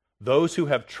 Those who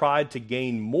have tried to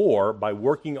gain more by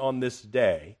working on this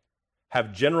day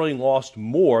have generally lost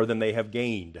more than they have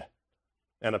gained,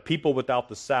 and a people without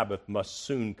the Sabbath must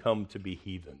soon come to be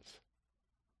heathens.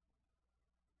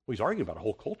 Well, he's arguing about a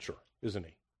whole culture, isn't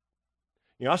he?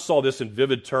 You know, I saw this in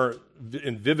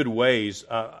vivid ways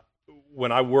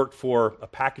when I worked for a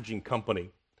packaging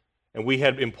company, and we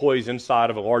had employees inside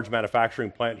of a large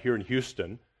manufacturing plant here in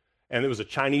Houston, and it was a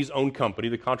Chinese-owned company,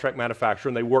 the contract manufacturer,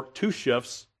 and they worked 2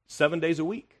 shifts, 7 days a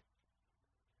week.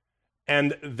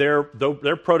 And their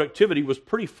productivity was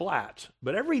pretty flat,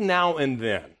 but every now and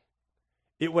then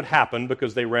it would happen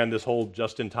because they ran this whole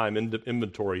just-in-time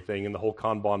inventory thing and the whole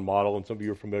Kanban model, and some of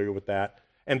you are familiar with that,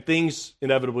 and things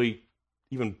inevitably,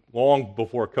 even long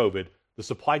before COVID, the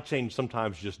supply chain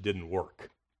sometimes just didn't work.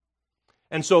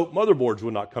 And so motherboards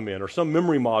would not come in, or some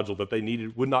memory module that they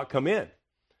needed would not come in.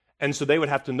 And so they would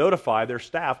have to notify their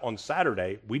staff on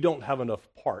Saturday, we don't have enough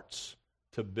parts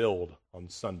to build on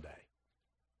Sunday.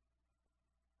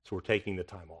 So we're taking the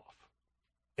time off.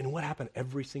 And what happened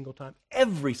every single time?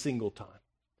 Every single time.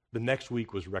 The next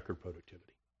week was record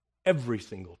productivity. Every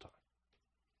single time.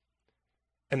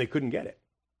 And they couldn't get it.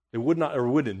 They would not, or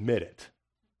wouldn't admit it.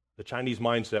 The Chinese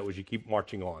mindset was you keep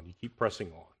marching on, you keep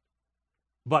pressing on.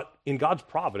 But in God's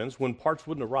providence, when parts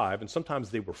wouldn't arrive, and sometimes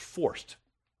they were forced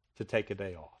to take a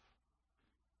day off,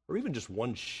 or even just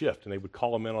one shift, and they would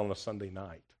call them in on a Sunday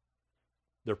night,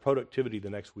 their productivity the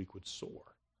next week would soar.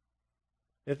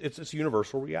 It's a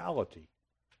universal reality.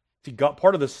 See, God,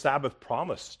 part of the Sabbath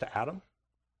promise to Adam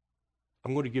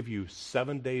I'm going to give you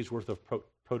 7 days worth of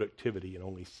productivity in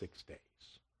only 6 days.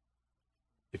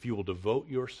 If you will devote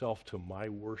yourself to my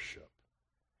worship,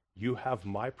 you have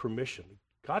my permission.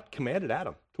 God commanded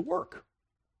Adam to work,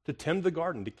 to tend the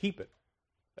garden, to keep it.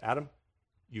 Adam,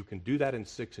 you can do that in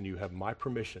 6, and you have my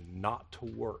permission not to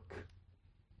work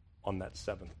on that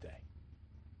 7th day,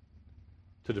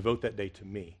 to devote that day to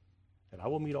me, and I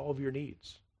will meet all of your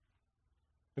needs.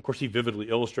 Of course, he vividly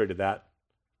illustrated that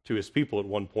to his people at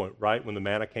one point, right? When the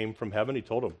manna came from heaven, he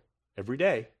told them, every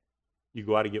day you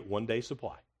go out and get 1 day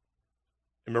supply.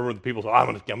 And remember when the people said, I'm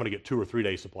going to get 2 or 3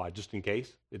 days supply just in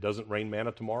case it doesn't rain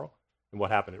manna tomorrow? And what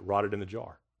happened? It rotted in the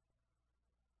jar.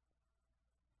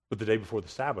 But the day before the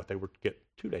Sabbath, they were to get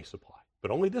 2 days supply. But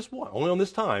only this one, only on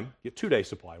this time, get 2 days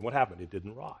supply. And what happened? It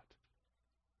didn't rot.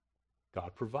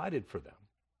 God provided for them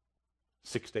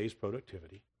 6 days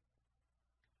productivity,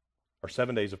 or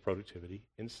 7 days of productivity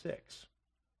in 6.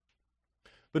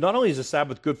 But not only is the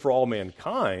Sabbath good for all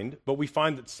mankind, but we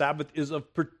find that Sabbath is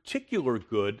of particular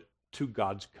good to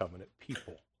God's covenant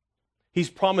people. He's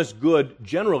promised good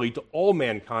generally to all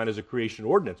mankind as a creation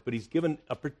ordinance, but he's given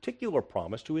a particular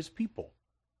promise to his people.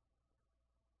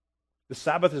 The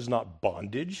Sabbath is not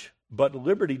bondage, but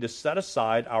liberty to set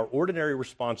aside our ordinary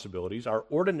responsibilities, our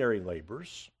ordinary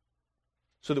labors,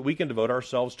 so that we can devote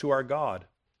ourselves to our God.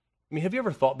 I mean, have you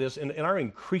ever thought this in our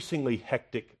increasingly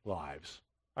hectic lives,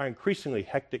 our increasingly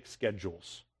hectic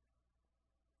schedules?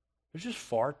 There's just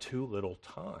far too little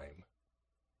time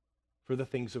for the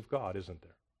things of God, isn't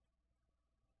there?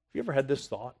 Have you ever had this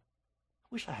thought? I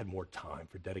wish I had more time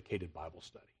for dedicated Bible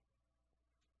study.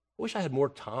 I wish I had more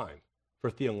time for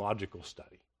theological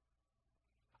study.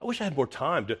 I wish I had more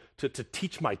time to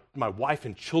teach my wife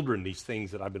and children these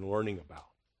things that I've been learning about.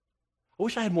 I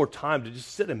wish I had more time to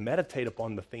just sit and meditate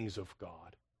upon the things of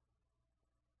God.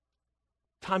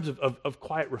 Times of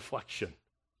quiet reflection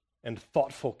and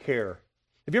thoughtful care.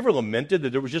 Have you ever lamented that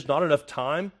there was just not enough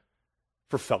time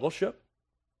for fellowship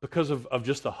because of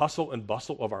just the hustle and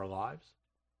bustle of our lives?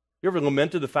 You ever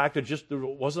lamented the fact that just there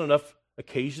wasn't enough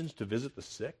occasions to visit the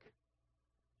sick?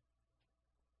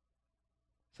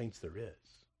 Saints, there is.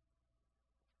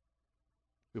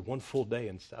 We have 1 full day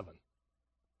in 7.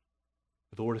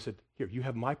 But the Lord has said, here, you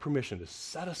have my permission to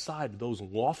set aside those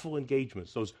lawful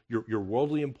engagements, those your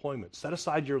worldly employment. Set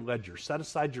aside your ledger. Set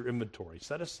aside your inventory.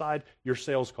 Set aside your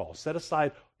sales calls. Set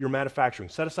aside your manufacturing.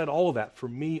 Set aside all of that for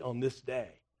me on this day.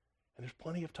 And there's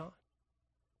plenty of time.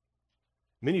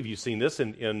 Many of you have seen this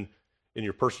in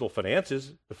your personal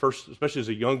finances. Especially as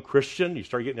a young Christian, you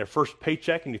start getting their first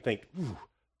paycheck and you think, ooh,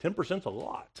 10%'s a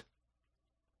lot.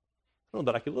 I don't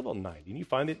know that I could live on 90. And you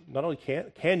find that not only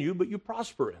can you, but you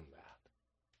prosper in that.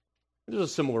 There's a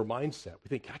similar mindset. We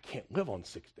think, I can't live on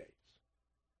 6 days.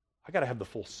 I got to have the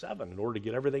full 7 in order to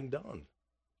get everything done.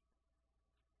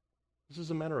 This is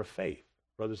a matter of faith,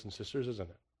 brothers and sisters, isn't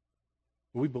it?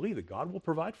 We believe that God will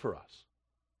provide for us,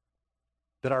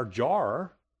 that our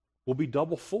jar will be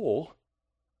double full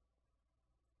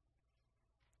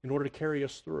in order to carry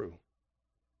us through.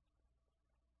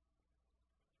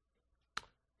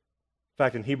 In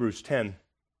fact, in Hebrews 10,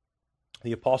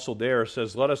 the apostle there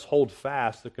says, let us hold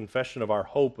fast the confession of our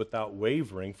hope without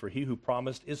wavering, for he who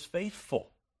promised is faithful.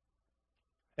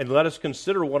 And let us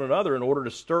consider one another in order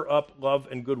to stir up love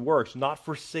and good works, not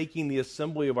forsaking the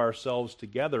assembly of ourselves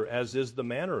together, as is the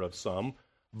manner of some,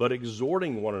 but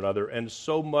exhorting one another, and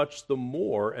so much the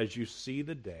more as you see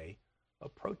the day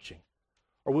approaching.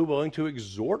 Are we willing to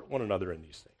exhort one another in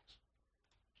these things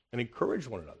and encourage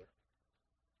one another?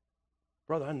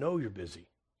 Brother, I know you're busy.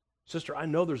 Sister, I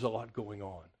know there's a lot going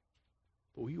on,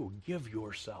 but you will give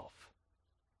yourself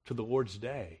to the Lord's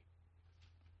day.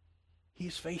 He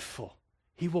is faithful.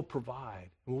 He will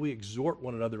provide. And will we exhort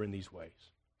one another in these ways?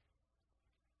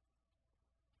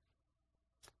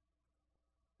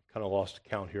 Kind of lost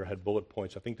count here. I had bullet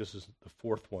points. I think this is the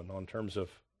 4th one on terms of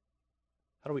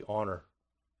how do we honor,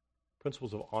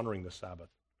 principles of honoring the Sabbath.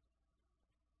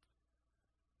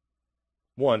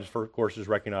 1, of course, is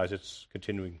recognize its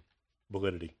continuing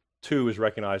validity. 2 is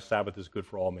recognize Sabbath is good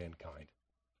for all mankind.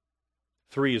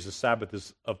 3 is the Sabbath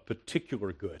is of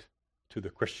particular good to the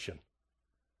Christian.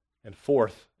 And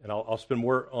 4th, and I'll spend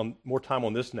more time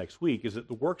on this next week, is that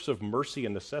the works of mercy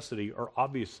and necessity are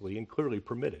obviously and clearly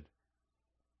permitted. In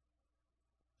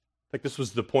fact, this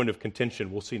was the point of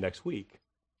contention we'll see next week.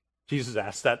 Jesus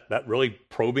asked that really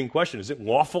probing question. Is it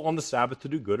lawful on the Sabbath to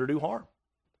do good or do harm?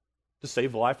 To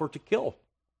save life or to kill?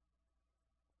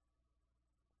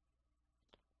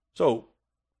 So,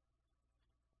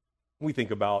 we think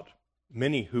about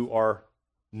many who are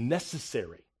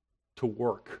necessary to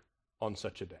work on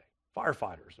such a day.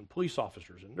 Firefighters and police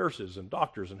officers and nurses and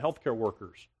doctors and healthcare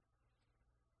workers.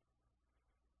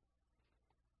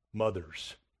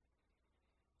 mothers,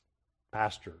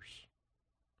 pastors,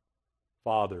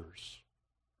 fathers.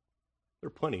 There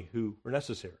are plenty who are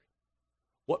necessary.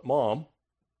 What mom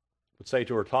would say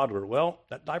to her toddler, well,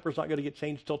 that diaper's not going to get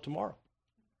changed till tomorrow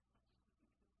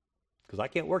because I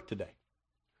can't work today.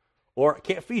 Or I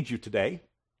can't feed you today.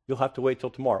 You'll have to wait till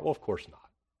tomorrow. Well, of course not.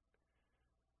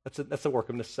 That's a work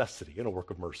of necessity and a work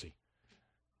of mercy.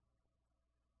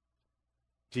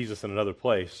 Jesus, in another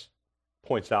place,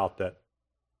 points out that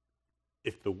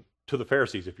to the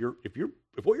Pharisees, if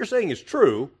what you're saying is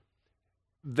true,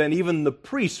 then even the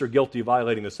priests are guilty of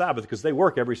violating the Sabbath because they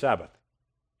work every Sabbath.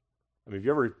 I mean, have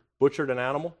you ever butchered an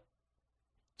animal?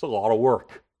 It's a lot of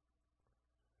work.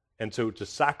 And so to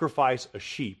sacrifice a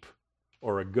sheep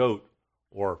or a goat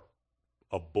or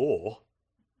a bull,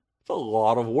 it's a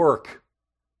lot of work.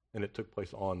 And it took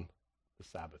place on the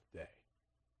Sabbath day.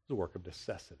 It's a work of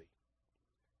necessity.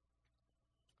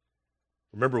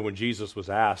 Remember when Jesus was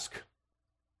asked,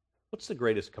 what's the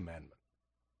greatest commandment?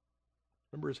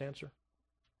 Remember his answer?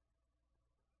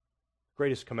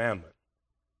 Greatest commandment.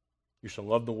 You shall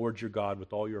love the Lord your God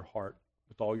with all your heart,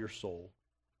 with all your soul,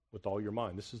 with all your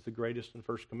mind. This is the greatest and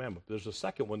first commandment. But there's a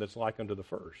second one that's like unto the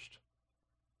first.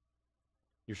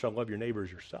 You shall love your neighbor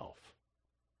as yourself.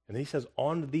 And he says,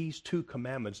 on these two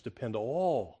commandments depend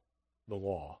all the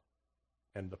law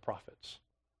and the prophets.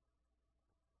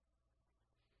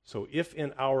 So if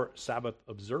in our Sabbath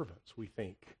observance we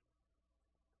think,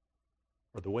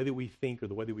 or the way that we think or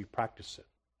the way that we practice it,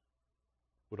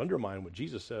 would undermine what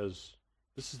Jesus says,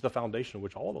 this is the foundation on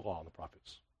which all the law and the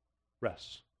prophets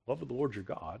rests. Love of the Lord your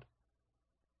God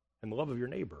and the love of your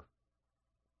neighbor.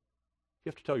 You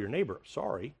have to tell your neighbor,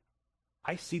 sorry,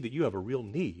 I see that you have a real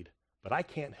need, but I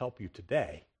can't help you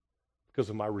today because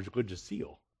of my religious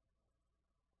zeal.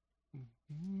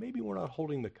 Maybe we're not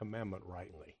holding the commandment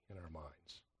rightly in our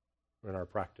minds or in our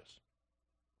practice.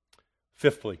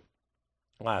 Fifthly,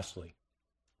 lastly,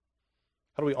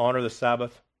 how do we honor the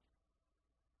Sabbath?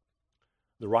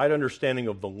 The right understanding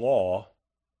of the law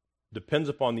depends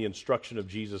upon the instruction of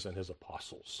Jesus and his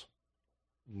apostles,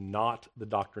 not the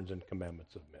doctrines and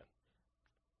commandments of men.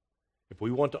 If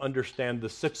we want to understand the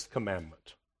sixth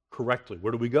commandment correctly,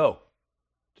 where do we go?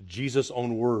 To Jesus'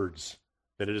 own words,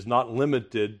 that it is not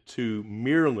limited to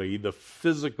merely the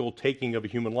physical taking of a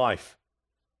human life.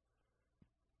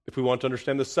 If we want to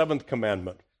understand the seventh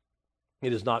commandment,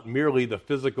 it is not merely the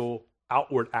physical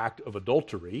outward act of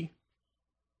adultery,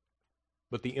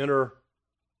 but the inner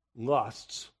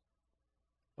lusts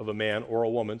of a man or a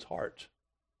woman's heart.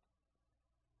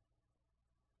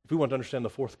 If we want to understand the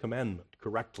fourth commandment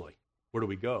correctly, where do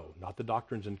we go? Not the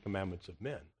doctrines and commandments of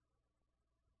men,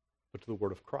 but to the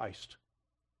word of Christ,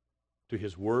 to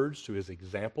his words, to his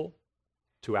example,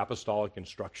 to apostolic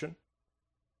instruction.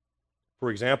 For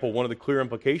example, one of the clear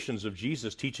implications of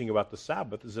Jesus teaching about the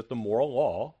Sabbath is that the moral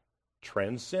law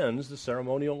transcends the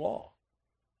ceremonial law.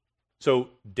 So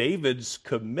David's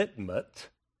commitment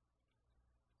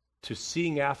to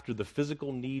seeing after the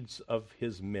physical needs of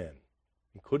his men,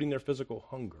 including their physical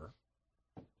hunger,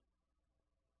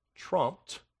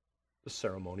 trumped the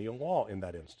ceremonial law in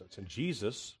that instance. And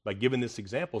Jesus, by giving this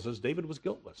example, says David was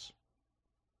guiltless.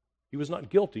 He was not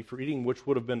guilty for eating which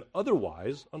would have been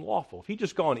otherwise unlawful. If he'd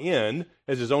just gone in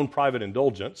as his own private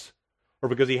indulgence, or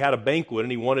because he had a banquet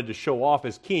and he wanted to show off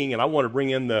as king, and I want to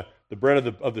bring in the bread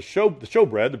of the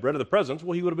showbread, the bread of the presence,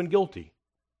 well, he would have been guilty.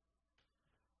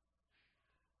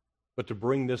 But to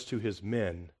bring this to his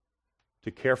men,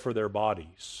 to care for their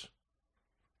bodies,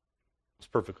 was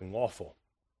perfectly lawful.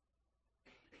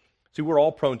 See, we're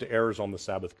all prone to errors on the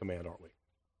Sabbath command, aren't we?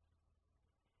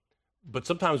 But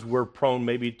sometimes we're prone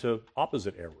maybe to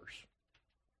opposite errors.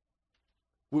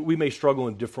 We may struggle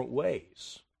in different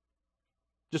ways.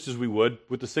 Just as we would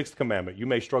with the sixth commandment. You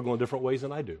may struggle in different ways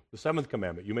than I do. The seventh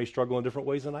commandment, you may struggle in different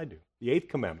ways than I do. The eighth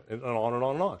commandment, and on and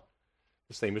on and on.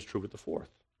 The same is true with the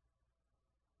fourth.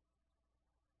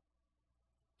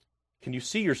 Can you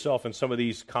see yourself in some of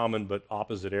these common but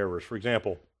opposite errors? For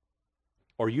example,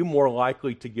 are you more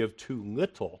likely to give too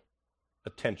little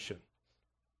attention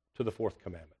to the fourth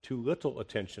commandment, too little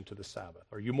attention to the Sabbath?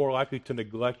 Are you more likely to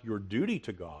neglect your duty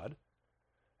to God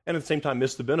and at the same time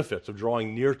miss the benefits of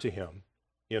drawing near to him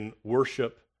in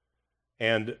worship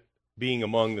and being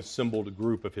among the assembled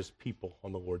group of his people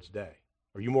on the Lord's day?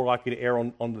 Are you more likely to err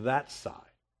on that side?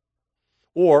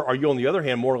 Or are you, on the other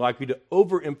hand, more likely to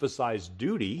overemphasize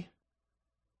duty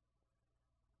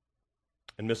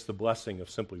and miss the blessing of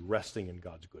simply resting in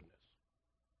God's goodness?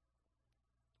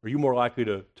 Are you more likely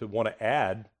to want to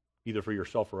add, either for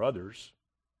yourself or others,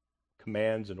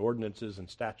 commands and ordinances and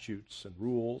statutes and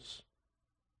rules?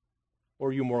 Or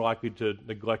are you more likely to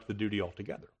neglect the duty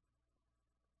altogether?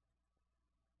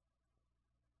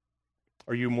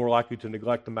 Are you more likely to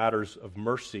neglect the matters of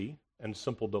mercy and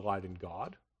simple delight in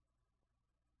God?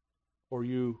 Or are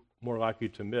you more likely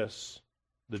to miss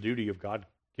the duty of God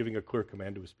giving a clear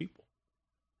command to his people?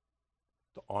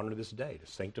 To honor this day, to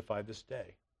sanctify this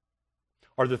day.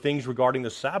 Are the things regarding the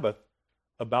Sabbath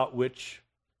about which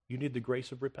you need the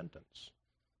grace of repentance,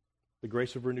 the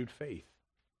grace of renewed faith?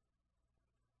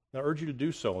 Now, I urge you to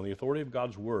do so on the authority of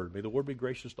God's word. May the Lord be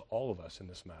gracious to all of us in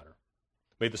this matter.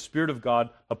 May the Spirit of God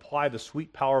apply the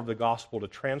sweet power of the gospel to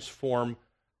transform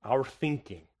our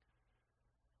thinking,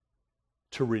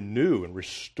 to renew and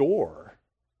restore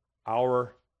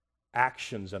our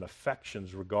actions and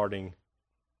affections regarding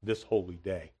this holy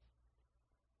day.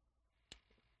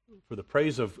 For the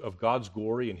praise of God's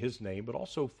glory in his name, but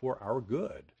also for our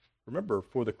good. Remember,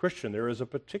 for the Christian, there is a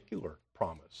particular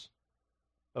promise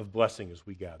of blessing as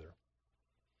we gather.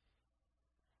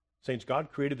 Saints,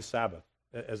 God created the Sabbath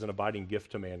as an abiding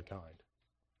gift to mankind.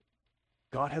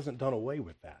 God hasn't done away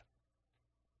with that.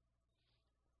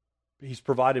 He's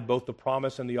provided both the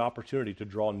promise and the opportunity to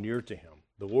draw near to him.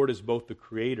 The Lord is both the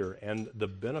creator and the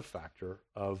benefactor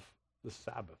of the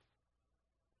Sabbath,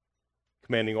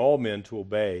 commanding all men to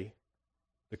obey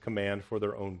the command for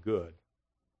their own good.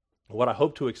 What I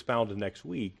hope to expound next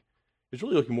week is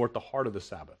really looking more at the heart of the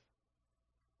Sabbath.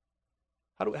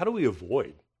 How do we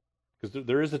avoid? Because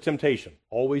there is a temptation,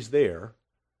 always there,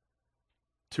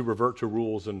 to revert to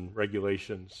rules and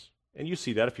regulations. And you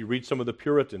see that if you read some of the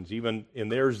Puritans, even in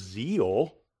their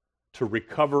zeal to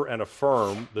recover and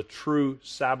affirm the true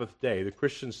Sabbath day, the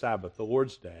Christian Sabbath, the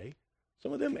Lord's Day,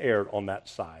 some of them erred on that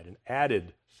side and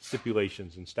added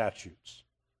stipulations and statutes.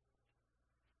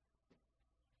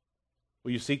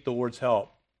 Will you seek the Lord's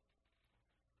help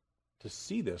to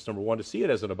see this? Number one, to see it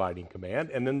as an abiding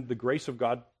command, and then the grace of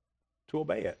God to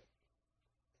obey it.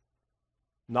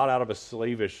 Not out of a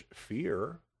slavish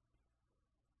fear,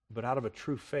 but out of a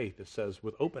true faith that says,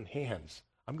 with open hands,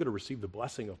 I'm going to receive the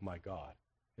blessing of my God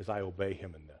as I obey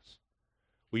him in this.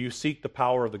 Will you seek the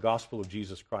power of the gospel of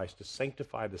Jesus Christ to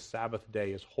sanctify the Sabbath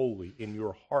day as holy in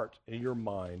your heart, in your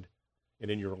mind,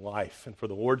 and in your life, and for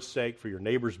the Lord's sake, for your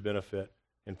neighbor's benefit,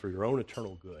 and for your own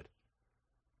eternal good?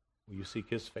 Will you seek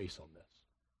his face on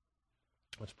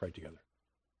this? Let's pray together.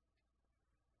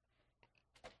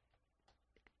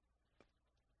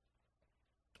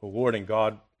 Oh Lord and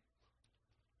God,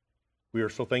 we are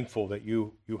so thankful that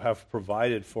you have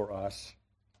provided for us,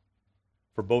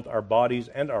 for both our bodies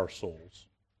and our souls,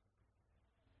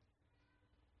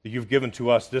 that you've given to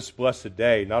us this blessed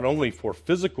day, not only for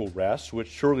physical rest, which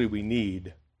surely we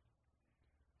need,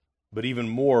 but even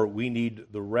more, we need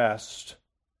the rest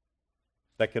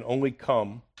that can only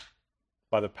come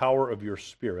by the power of your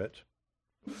Spirit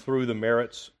through the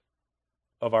merits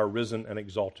of our risen and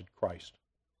exalted Christ.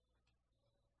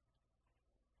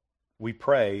 We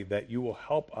pray that you will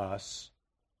help us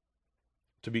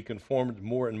to be conformed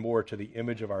more and more to the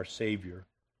image of our Savior,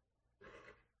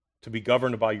 to be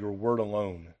governed by your word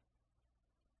alone,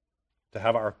 to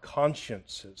have our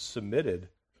consciences submitted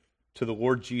to the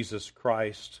Lord Jesus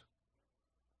Christ,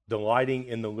 delighting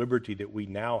in the liberty that we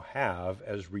now have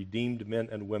as redeemed men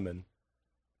and women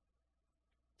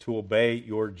to obey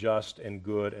your just and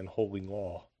good and holy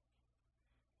law.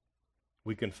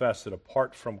 We confess that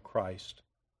apart from Christ,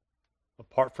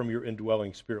 apart from your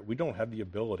indwelling Spirit, we don't have the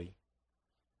ability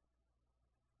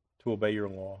to obey your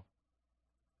law.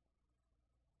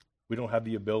 We don't have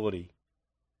the ability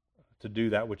to do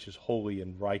that which is holy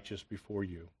and righteous before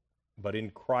you. But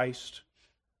in Christ,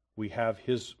 we have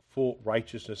his full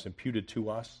righteousness imputed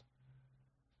to us.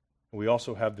 We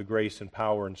also have the grace and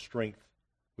power and strength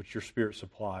which your Spirit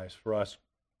supplies for us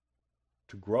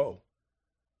to grow,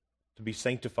 to be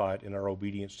sanctified in our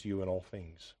obedience to you in all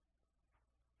things.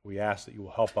 We ask that you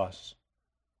will help us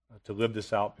to live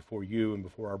this out before you and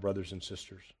before our brothers and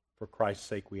sisters. For Christ's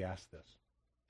sake, we ask this.